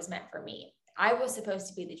storyline that was meant for me. I was supposed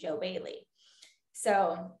to be the Joe Bailey,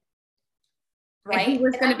 so right. And he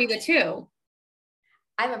was going to be the two.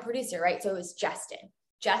 I'm a producer, right? So it was Justin.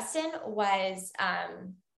 Justin was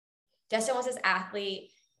this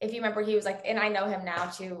athlete. If you remember, he was like, and I know him now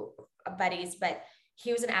too, buddies, but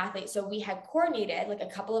he was an athlete. So we had coordinated, like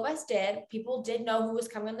a couple of us did. People did know who was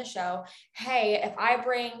coming on the show. Hey, if I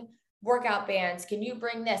bring workout bands, can you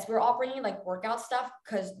bring this? We're all bringing like workout stuff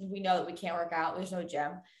because we know that we can't work out. There's no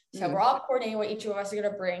gym. So we're all coordinating what each of us are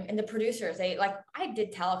going to bring. And the producers, I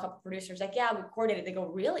did tell a couple of producers, like, yeah, we coordinated. They go,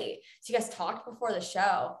 really? So you guys talked before the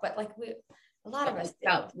show, but like a lot of us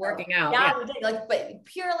did. Working out. Yeah, we did. But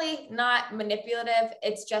purely not manipulative.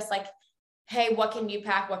 It's just like, hey, what can you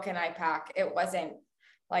pack? What can I pack? It wasn't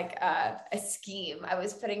like a scheme I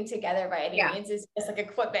was putting together by any means. It's just like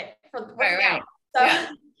equipment for the workout. Right.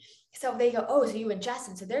 So they go, oh, so you and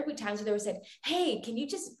Justin. So there'd be times where they would say, hey, can you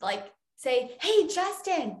just say, hey,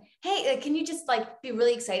 Justin, hey, can you just be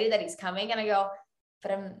really excited that he's coming? And I go,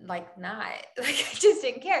 but I'm not, I just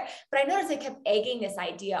didn't care. But I noticed they kept egging this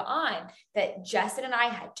idea on that Justin and I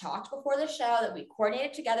had talked before the show, that we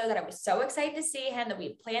coordinated together, that I was so excited to see him, that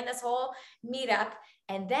we planned this whole meetup.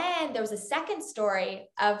 And then there was a second story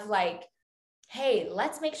of hey,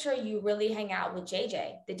 let's make sure you really hang out with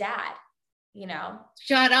JJ, the dad,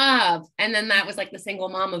 Shut up. And then that was the single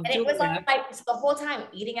mom of Julia. It was so the whole time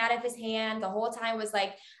eating out of his hand, the whole time was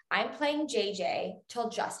I'm playing JJ till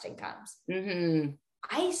Justin comes. Mm-hmm.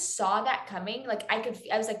 I saw that coming.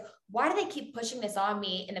 I was like, why do they keep pushing this on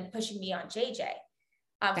me and then pushing me on JJ?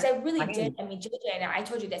 Because I really did. I mean, JJ and I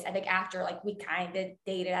told you this, I think after we kind of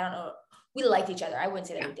dated, I don't know, we liked each other. I wouldn't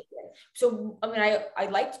say that we dated. So, I mean, I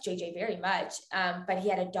liked JJ very much, but he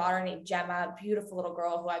had a daughter named Gemma, a beautiful little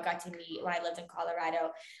girl who I got to meet when I lived in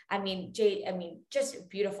Colorado. I mean, just a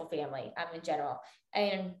beautiful family in general.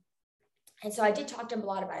 And so I did talk to him a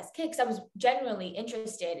lot about his kid because I was genuinely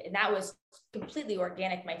interested, and that was completely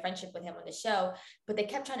organic, my friendship with him on the show. But they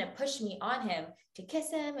kept trying to push me on him to kiss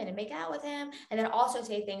him and to make out with him, and then also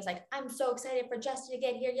say things like, I'm so excited for Justin to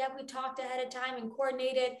get here. Yeah, we talked ahead of time and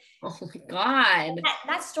coordinated. Oh my God.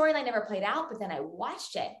 That storyline never played out, but then I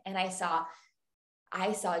watched it and I saw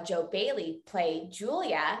Joe Bailey play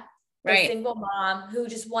Julia, the single mom who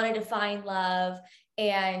just wanted to find love,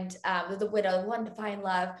 and the widow wanted to find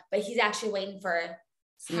love, but he's actually waiting for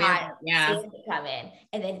time Yeah. to come in.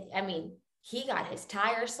 And then, I mean, he got his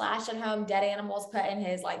tires slashed at home, dead animals put in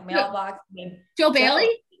his like mailbox. I mean, Joe Bailey?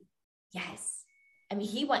 Yes. I mean,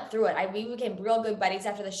 he went through it. We became real good buddies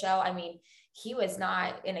after the show. I mean, he was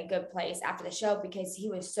not in a good place after the show because he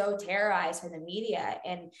was so terrorized from the media.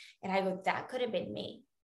 And I go, that could have been me.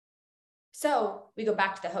 So we go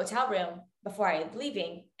back to the hotel room before I'm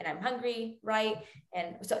leaving and I'm hungry, right?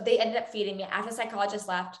 And so they ended up feeding me. After the psychologist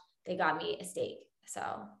left, they got me a steak. So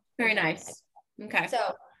very nice. Okay.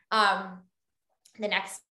 So the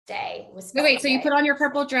next day was wait, so you put on your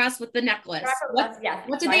purple dress with the necklace. Yes.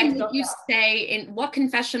 What did they make you say? In what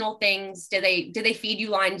confessional things did they feed you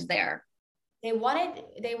lines there? They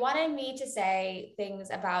wanted me to say things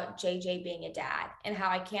about JJ being a dad and how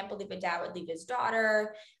I can't believe a dad would leave his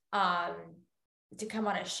daughter to come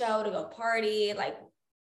on a show, to go party, like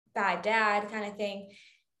bad dad kind of thing.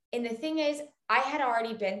 And the thing is, I had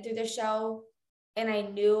already been through the show and I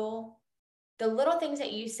knew the little things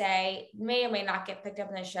that you say may or may not get picked up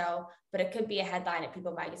in the show, but it could be a headline at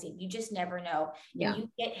People Magazine. You just never know. Yeah. And you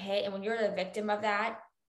get hit. And when you're the victim of that,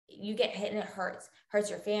 you get hit and it hurts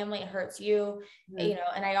your family. It hurts you, you know,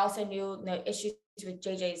 and I also knew the issues with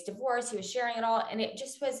JJ's divorce. He was sharing it all. And it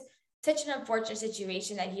just was such an unfortunate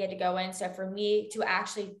situation that he had to go in. So for me to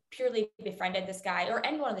actually purely befriended this guy or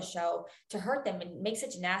anyone on the show to hurt them and make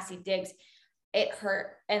such nasty digs, it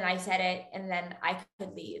hurt. And I said it, and then I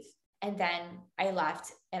could leave. And then I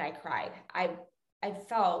left and I cried. I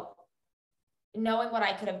felt, knowing what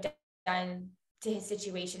I could have done to his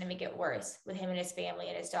situation to make it worse with him and his family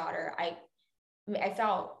and his daughter, I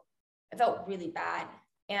felt really bad.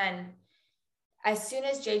 And as soon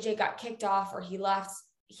as JJ got kicked off or he left,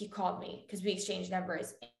 he called me because we exchanged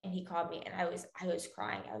numbers, and he called me and I was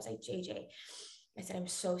crying. I was like, JJ, I said, I'm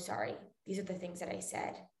so sorry. These are the things that I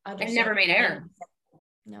said. I never made air.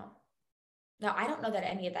 No, I don't know that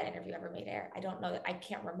any of that interview ever made air. I don't know that. I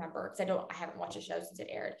can't remember because I haven't watched the show since it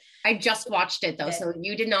aired. I just watched it though. So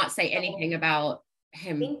you did not say anything about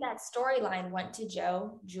him. I think that storyline went to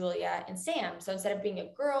Joe, Julia, and Sam. So instead of being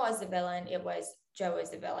a girl as the villain, it was Joe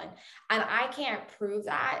as the villain. And I can't prove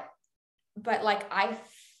that, but like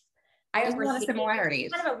there's a lot of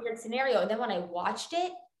similarities. It's kind of a weird scenario. And then when I watched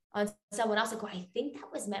it on someone else, I go, I think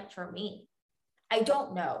that was meant for me. I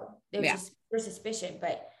don't know. It was just pure suspicion,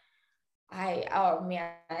 but oh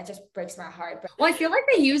man, it just breaks my heart. But well, I feel like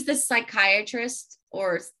they use this psychiatrist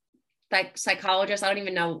or like psychologist. I don't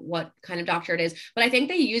even know what kind of doctor it is, but I think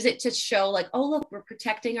they use it to show like, oh, look, we're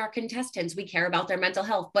protecting our contestants. We care about their mental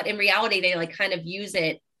health. But in reality, they like kind of use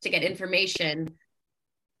it to get information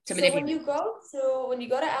to manipulate. So when you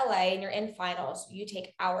go to LA and you're in finals, you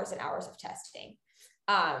take hours and hours of testing.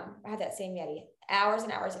 I had that same Yeti, hours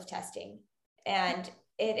and hours of testing. And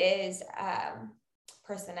it is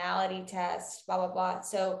personality test, blah, blah, blah.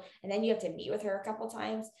 So, and then you have to meet with her a couple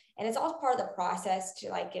times. And it's all part of the process to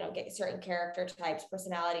like, you know, get certain character types,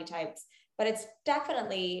 personality types. But it's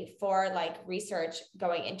definitely for like research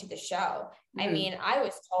going into the show. I mean, I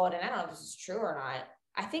was told, and I don't know if this is true or not,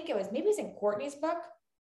 I think it was, maybe it's in Courtney's book,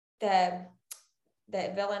 the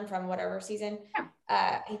villain from whatever season.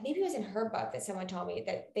 Maybe it was in her book that someone told me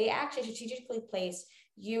that they actually strategically place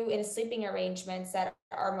you in sleeping arrangements that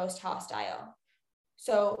are most hostile.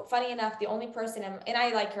 So funny enough, the only person, and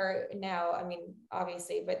I like her now, I mean,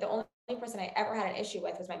 obviously, but the only person I ever had an issue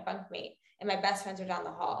with was my bunkmate, and my best friends are down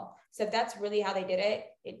the hall. So if that's really how they did it,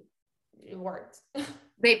 it worked.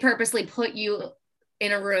 They purposely put you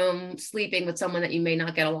in a room sleeping with someone that you may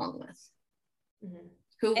not get along with. Mm-hmm.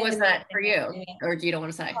 Who was that for you? Or do you don't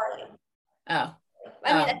want to say? Carly. Oh.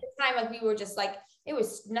 I mean, at the time, like we were just like, it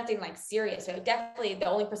was nothing like serious. So definitely the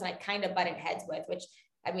only person I kind of butted heads with, which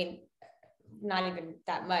I mean, not even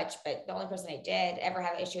that much, but the only person I did ever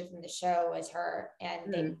have issues in the show was her.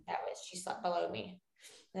 And she slept below me.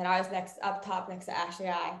 And I was up top next to Ashley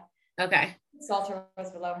I. Okay. Salter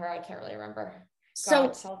was below her. I can't really remember.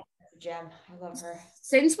 So Salter is a gem. I love her.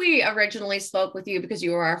 Since we originally spoke with you because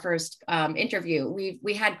you were our first interview,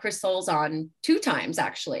 we had Chris Soules on 2 times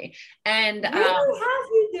actually. And how's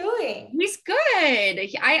he doing? He's good.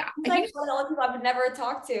 He's like one of the only people I've never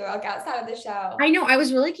talked to outside of the show. I know. I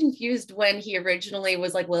was really confused when he originally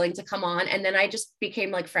was like willing to come on, and then I just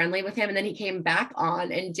became like friendly with him, and then he came back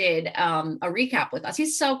on and did a recap with us.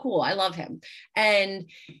 He's so cool. I love him. And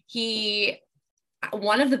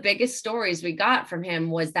one of the biggest stories we got from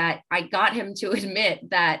him was that I got him to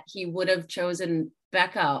admit that he would have chosen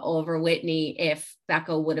Becca over Whitney if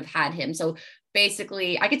Becca would have had him. So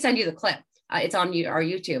basically, I could send you the clip. It's on our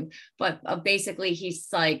YouTube, but basically he's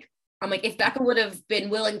like, I'm like, if Becca would have been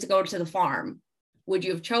willing to go to the farm, would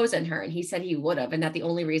you have chosen her? And he said he would have, and that the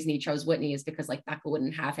only reason he chose Whitney is because like Becca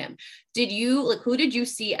wouldn't have him. Did you like, who did you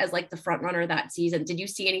see as like the front runner that season? Did you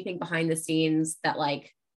see anything behind the scenes that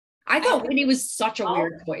like, I thought Whitney was such a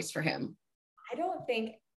weird choice for him. I don't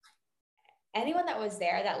think anyone that was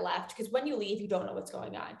there that left, because when you leave, you don't know what's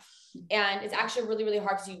going on. And it's actually really, really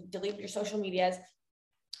hard because you delete your social medias.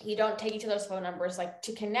 You don't take each other's phone numbers, like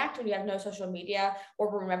to connect when you have no social media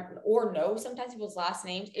or remember or know sometimes people's last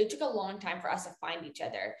names. It took a long time for us to find each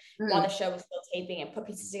other while the show was still taping and put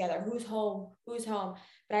pieces together. Who's home?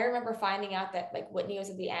 But I remember finding out that like Whitney was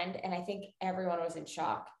at the end, and I think everyone was in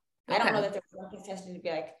shock. I don't know that there was one contestant to be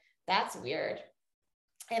like, that's weird.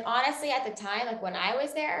 And honestly, at the time, like when I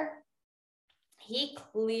was there, he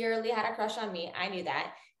clearly had a crush on me. I knew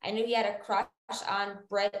that. I knew he had a crush on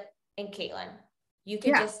Britt and Caitlyn. You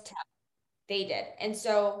could just tell they did. And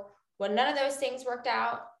so when none of those things worked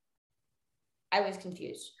out, I was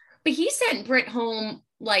confused. But he sent Britt home,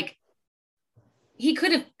 like he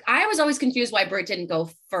could have, I was always confused why Britt didn't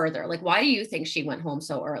go further. Like, why do you think she went home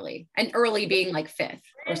so early? And early being like 5th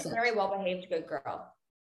or 6th. Very well-behaved, good girl.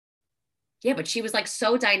 Yeah, but she was like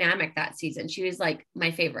so dynamic that season. She was like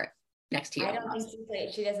my favorite next to you. I don't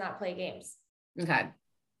think she does not play games. Okay.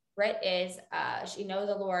 Britt is, she knows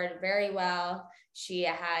the Lord very well. She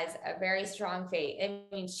has a very strong faith. I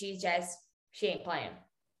mean, she ain't playing.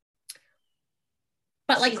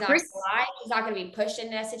 But like she's not going to be pushed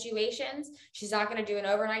into situations. She's not going to do an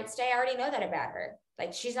overnight stay. I already know that about her.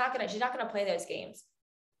 Like she's not going to play those games.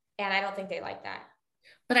 And I don't think they like that.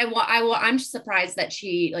 But I'm just surprised that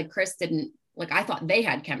she, like Chris didn't, like, I thought they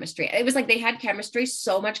had chemistry. It was like they had chemistry,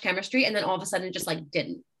 so much chemistry. And then all of a sudden just like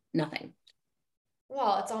nothing.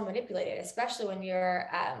 Well, it's all manipulated, especially when you're,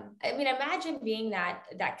 I mean, imagine being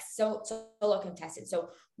that solo contestant.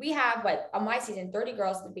 So we have on my season, 30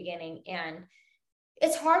 girls at the beginning, and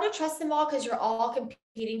it's hard to trust them all because you're all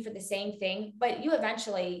competing for the same thing, but you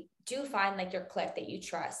eventually do find like your clique that you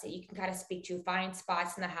trust, that you can kind of speak to, find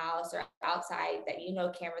spots in the house or outside that,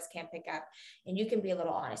 cameras can't pick up, and you can be a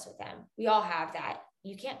little honest with them. We all have that.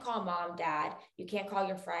 You can't call mom, dad. You can't call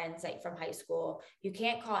your friends like from high school. You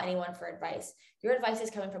can't call anyone for advice. Your advice is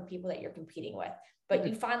coming from people that you're competing with, but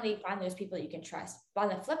you finally find those people that you can trust. But on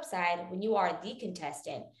the flip side, when you are the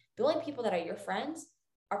contestant, the only people that are your friends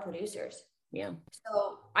are producers. Yeah.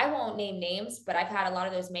 So I won't name names, but I've had a lot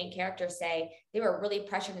of those main characters say they were really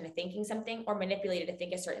pressured into thinking something or manipulated to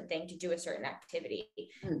think a certain thing to do a certain activity.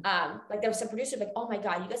 Like there was some producer like, oh my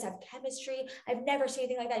God, you guys have chemistry. I've never seen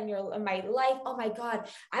anything like that in my life. Oh my God,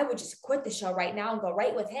 I would just quit the show right now and go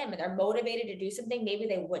right with him. And they're motivated to do something maybe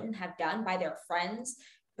they wouldn't have done by their friends,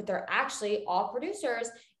 but they're actually all producers.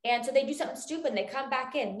 And so they do something stupid and they come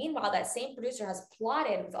back in. Meanwhile, that same producer has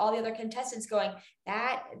plotted with all the other contestants going,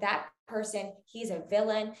 that person, he's a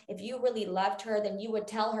villain. If you really loved her, then you would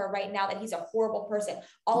tell her right now that he's a horrible person.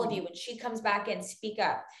 All of you, when she comes back in, speak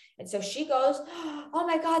up. And so she goes, oh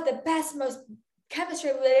my God, the best, most chemistry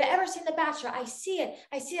we've ever seen The Bachelor. I see it.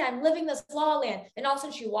 I'm living this la la land. And all of a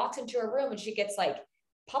sudden she walks into a room and she gets like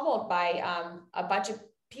pummeled by a bunch of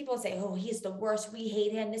people say, oh, he's the worst. We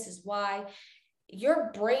hate him. This is why.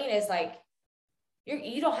 Your brain is like,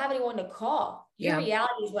 you don't have anyone to call. Your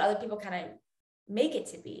reality is what other people kind of make it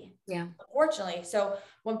to be. Yeah. Unfortunately. So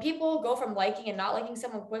when people go from liking and not liking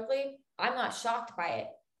someone quickly, I'm not shocked by it.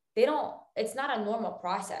 It's not a normal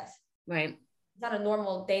process. Right. It's not a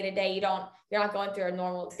normal day to day. You're not going through a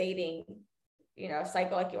normal dating,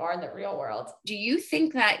 cycle like you are in the real world. Do you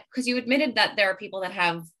think that, because you admitted that there are people that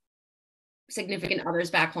have significant others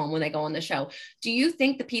back home when they go on the show, do you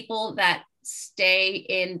think the people that stay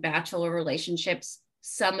in bachelor relationships,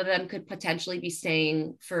 some of them could potentially be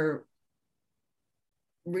staying for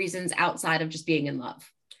reasons outside of just being in love?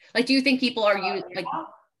 Like, do you think people are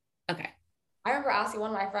okay. I remember asking one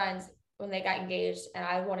of my friends when they got engaged, and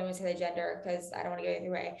I won't even say the gender because I don't want to give anything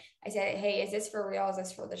away. I said, hey, is this for real? Is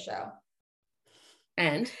this for the show?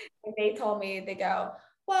 And they told me, they go,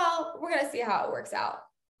 well, we're going to see how it works out.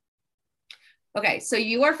 Okay, so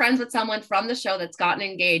you are friends with someone from the show that's gotten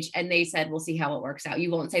engaged and they said, we'll see how it works out. You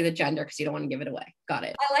won't say the gender because you don't want to give it away. Got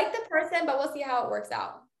it. I like the person, but we'll see how it works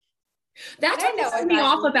out. That's what pisses me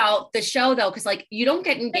off about the show though, because like you don't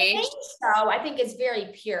get engaged. The show, I think is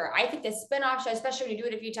very pure. I think the spinoff show, especially when you do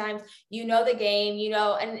it a few times, the game, and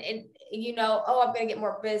oh, I'm going to get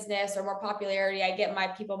more business or more popularity. I get my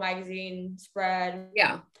People magazine spread.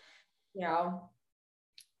 Yeah.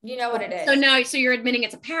 You know what it is. So you're admitting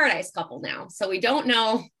it's a paradise couple now. So we don't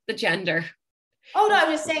know the gender. Oh no,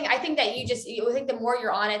 I'm just saying, I think that you think the more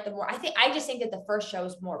you're on it, the more I just think that the first show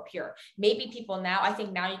is more pure. Maybe people now, I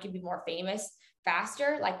think now you can be more famous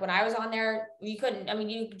faster. Like when I was on there, you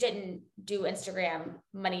didn't do Instagram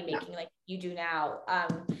money making like you do now.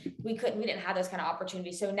 We didn't have those kind of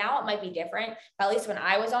opportunities. So now it might be different, but at least when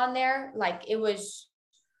I was on there, like it was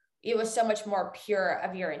so much more pure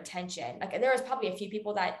of your intention. Like there was probably a few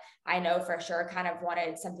people that I know for sure kind of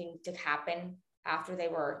wanted something to happen after they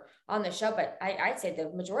were on the show. But I'd say the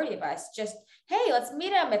majority of us just, hey, let's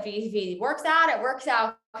meet him. If he works out, it works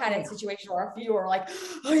out kind of situation. Or if you were like,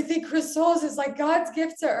 I think Chris Soules is like God's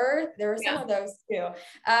gift to earth. There were some of those too.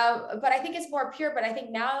 But I think it's more pure, but I think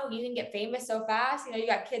now you can get famous so fast. You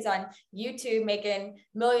got kids on YouTube making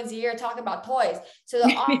millions a year talking about toys. So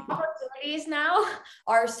the opportunities now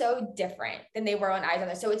are so different than they were when I was on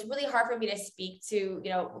there. So it's really hard for me to speak to,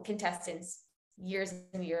 contestants years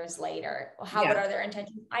and years later. What are their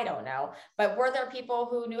intentions? I don't know. But were there people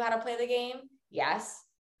who knew how to play the game? Yes,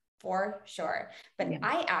 for sure. But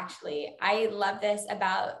I love this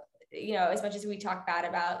about, as much as we talk bad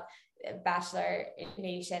about Bachelor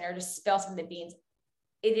Nation or just spill some of the beans,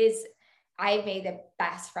 I've made the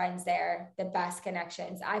best friends there, the best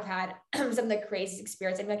connections. I've had some of the craziest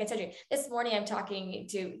experiences. Like I told you, this morning, I'm talking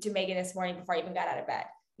to Megan this morning before I even got out of bed.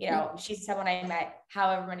 She's someone I met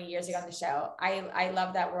however many years ago on the show. I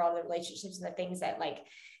love that world, the relationships and the things that like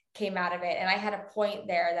came out of it. And I had a point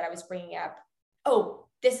there that I was bringing up. Oh,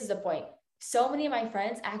 this is the point. So many of my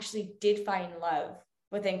friends actually did find love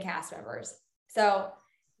within cast members. So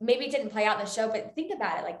maybe it didn't play out in the show, but think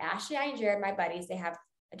about it. Like Ashley, I and Jared, my buddies, they have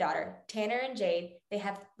a daughter. Tanner and Jade, they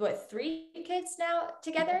have 3 kids now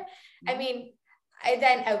together. I mean,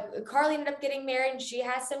 then Carly ended up getting married and she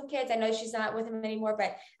has some kids. I know she's not with him anymore,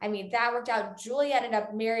 but I mean, that worked out. Julie ended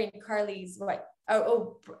up marrying Carly's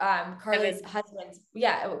Carly's husband's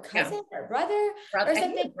cousin or brother or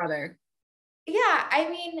something. Brother. Yeah. I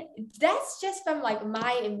mean, that's just from like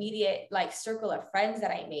my immediate like circle of friends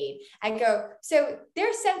that I made. I go, so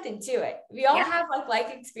there's something to it. We all have like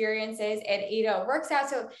life experiences and, it works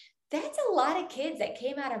out. So that's a lot of kids that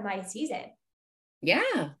came out of my season. Yeah.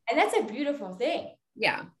 And that's a beautiful thing.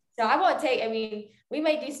 Yeah. So I won't we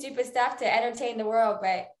may do stupid stuff to entertain the world,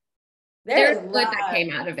 but there's good that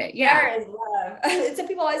came out of it. Yeah. There is love. And some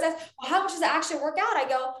people always ask, well, how much does it actually work out? I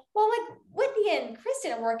go, well, like Whitney and Chris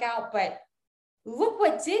didn't work out, but look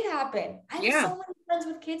what did happen. I have so many friends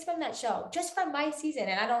with kids from that show, just from my season.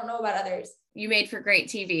 And I don't know about others. You made for great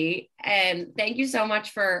TV. And thank you so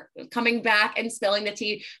much for coming back and spilling the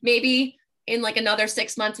tea. Maybe in like another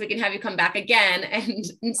 6 months, we can have you come back again and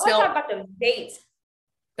spill. Talk about the dates.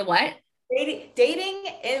 The what? Dating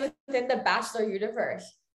within the Bachelor universe.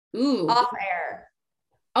 Ooh. Off air.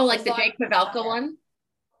 Oh, like the Jake Pavelka one?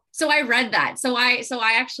 So I read that. So I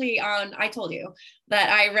actually, I told you that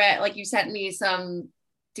I read, like you sent me some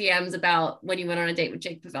DMs about when you went on a date with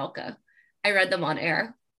Jake Pavelka. I read them on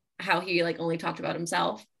air, how he like only talked about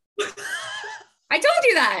himself. I told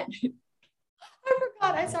you that. I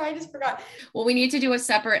forgot. I'm sorry. I just forgot. Well, we need to do a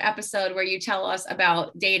separate episode where you tell us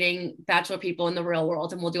about dating Bachelor people in the real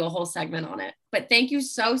world, and we'll do a whole segment on it. But thank you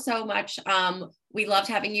so, so much. We loved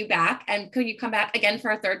having you back. And could you come back again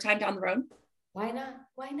for a 3rd time down the road? Why not?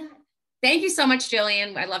 Why not? Thank you so much,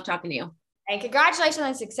 Jillian. I love talking to you. And congratulations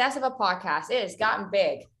on the success of a podcast. It has gotten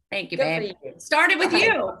big. Thank you, babe. Started with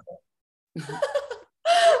you.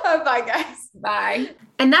 Bye, guys. Bye.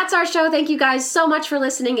 And that's our show. Thank you guys so much for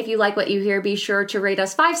listening. If you like what you hear, be sure to rate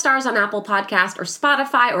us 5 stars on Apple Podcast or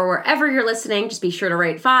Spotify or wherever you're listening. Just be sure to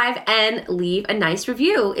rate 5 and leave a nice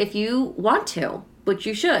review if you want to, which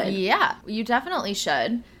you should. Yeah, you definitely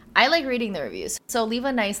should. I like reading the reviews, so leave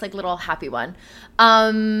a nice like little happy one.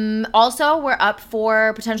 Also, we're up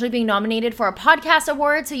for potentially being nominated for a podcast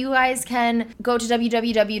award, so you guys can go to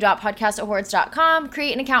www.podcastawards.com,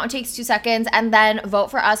 create an account. It takes 2 seconds, and then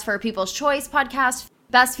vote for us for People's Choice podcast,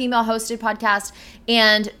 Best Female Hosted Podcast,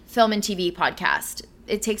 and Film and TV Podcast.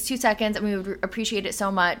 It takes 2 seconds, and we would appreciate it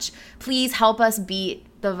so much. Please help us beat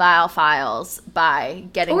the Vile Files by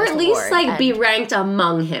getting or this at least award. like be ranked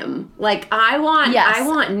among him. Like I want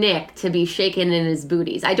Nick to be shaken in his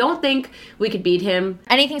booties. I don't think we could beat him.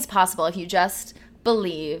 Anything's possible if you just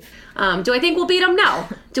believe. Do I think we'll beat him? No.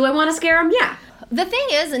 Do I want to scare him? Yeah. The thing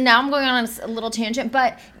is, and now I'm going on a little tangent,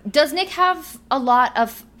 but does Nick have a lot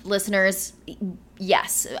of listeners?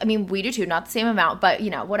 Yes. I mean, we do too, not the same amount, but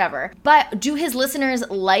whatever. But do his listeners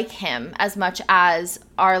like him as much as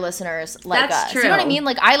our listeners like That's us? True. You know what I mean?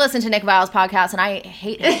 Like, I listen to Nick Vile's podcast and I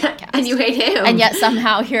hate his podcast. And you hate him. And yet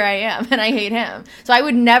somehow here I am and I hate him. So I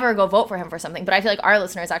would never go vote for him for something, but I feel like our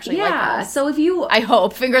listeners actually like us. Yeah, so if you... I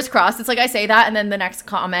hope, fingers crossed. It's like I say that and then the next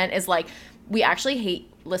comment is like, we actually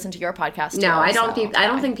listen to your podcast too. No, I don't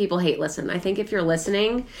think people hate listen. I think if you're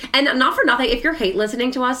listening, and not for nothing, if you're hate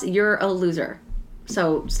listening to us, you're a loser.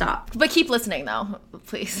 So stop. But keep listening, though,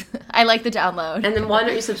 please. I like the download. And then why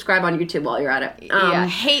don't you subscribe on YouTube while you're at it?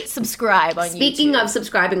 Hate subscribe on YouTube. Speaking of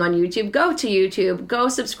subscribing on YouTube, go to YouTube. Go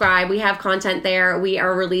subscribe. We have content there. We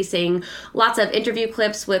are releasing lots of interview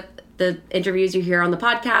clips with the interviews you hear on the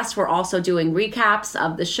podcast. We're also doing recaps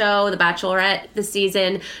of the show, The Bachelorette, this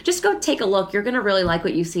season. Just go take a look. You're going to really like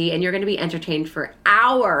what you see, and you're going to be entertained for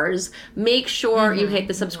hours. Make sure you hit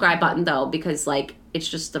the subscribe button, though, because, like, it's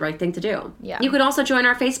just the right thing to do. Yeah. You can also join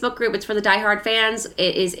our Facebook group. It's for the diehard fans.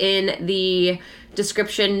 It is in the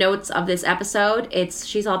description notes of this episode. It's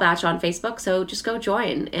She's All Batch on Facebook, so just go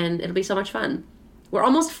join, and it'll be so much fun. We're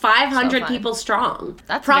almost 500 people strong.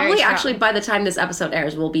 That's probably very strong. Actually, by the time this episode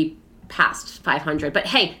airs, we'll be past 500. But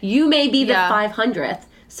hey, you may be the 500th,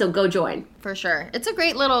 so go join. For sure. It's a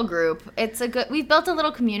great little group. We've built a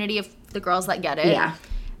little community of the girls that get it. Yeah.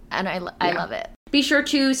 And I love it. Be sure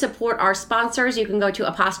to support our sponsors. You can go to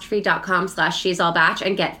apostrophe.com/she'sallbatch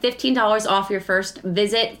and get $15 off your first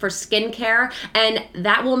visit for skincare, and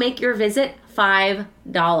that will make your visit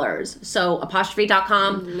 $5. So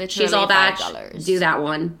apostrophe.com, She's All Batch. $5. Do that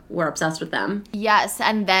one. We're obsessed with them. Yes,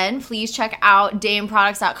 and then please check out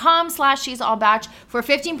dameproducts.com/she'sallbatch for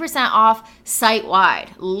 15% off site-wide.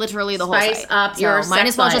 Literally the whole site. Spice up your might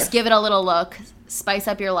as well sex just life. give it a little look. Spice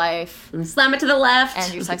up your life. And slam it to the left.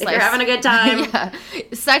 And your sex if life. you're having a good time. Yeah.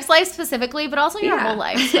 Sex life specifically, but also your whole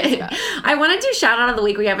life. I want to do shout out of the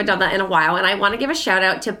week. We haven't done that in a while. And I want to give a shout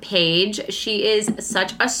out to Paige. She is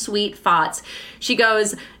such a sweet fots. She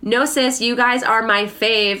goes, "No sis, you guys are my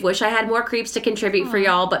fave. Wish I had more creeps to contribute for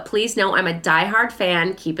y'all, but please know I'm a diehard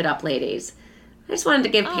fan. Keep it up, ladies." I just wanted to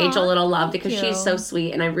give Paige a little love because she's so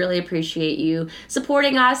sweet, and I really appreciate you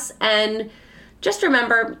supporting us. And just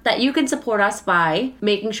remember that you can support us by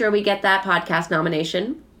making sure we get that podcast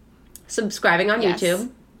nomination, subscribing on YouTube,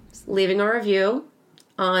 leaving a review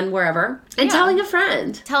on wherever, and telling a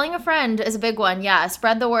friend. Telling a friend is a big one. Yeah,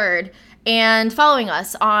 spread the word. And following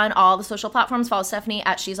us on all the social platforms. Follow Stephanie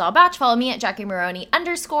at She's All Batch. Follow me at Jackie Maroney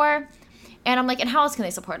 _. And I'm like, and how else can they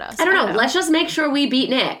support us? I don't know. Let's just make sure we beat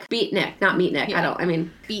Nick. Beat Nick, not meet Nick. Yeah.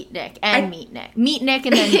 Beat Nick and meet Nick. Meet Nick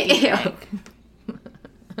and then beat Nick.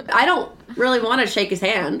 I don't really want to shake his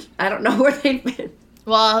hand. I don't know where they've been.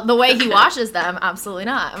 Well, the way he washes them, absolutely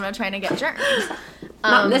not. I'm not trying to get germs.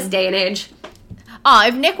 Not in this day and age.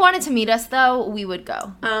 If Nick wanted to meet us, though, we would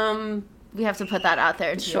go. We have to put that out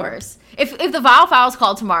there. Sure. If the Vile Files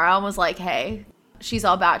called tomorrow and was like, hey, She's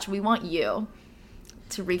All Batch, we want you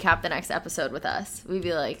to recap the next episode with us, we'd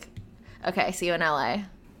be like, okay, see you in LA.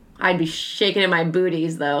 I'd be shaking in my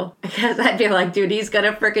booties, though. Because I'd be like, dude, he's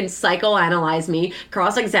gonna freaking psychoanalyze me,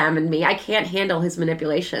 cross-examine me. I can't handle his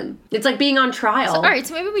manipulation. It's like being on trial. All right,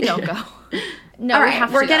 so maybe we don't go. No, all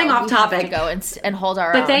right, we're getting off topic. We have to go and hold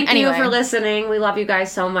our own. But thank you for listening. We love you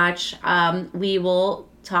guys so much. We will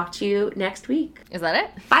talk to you next week. Is that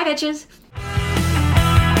it? Bye, bitches.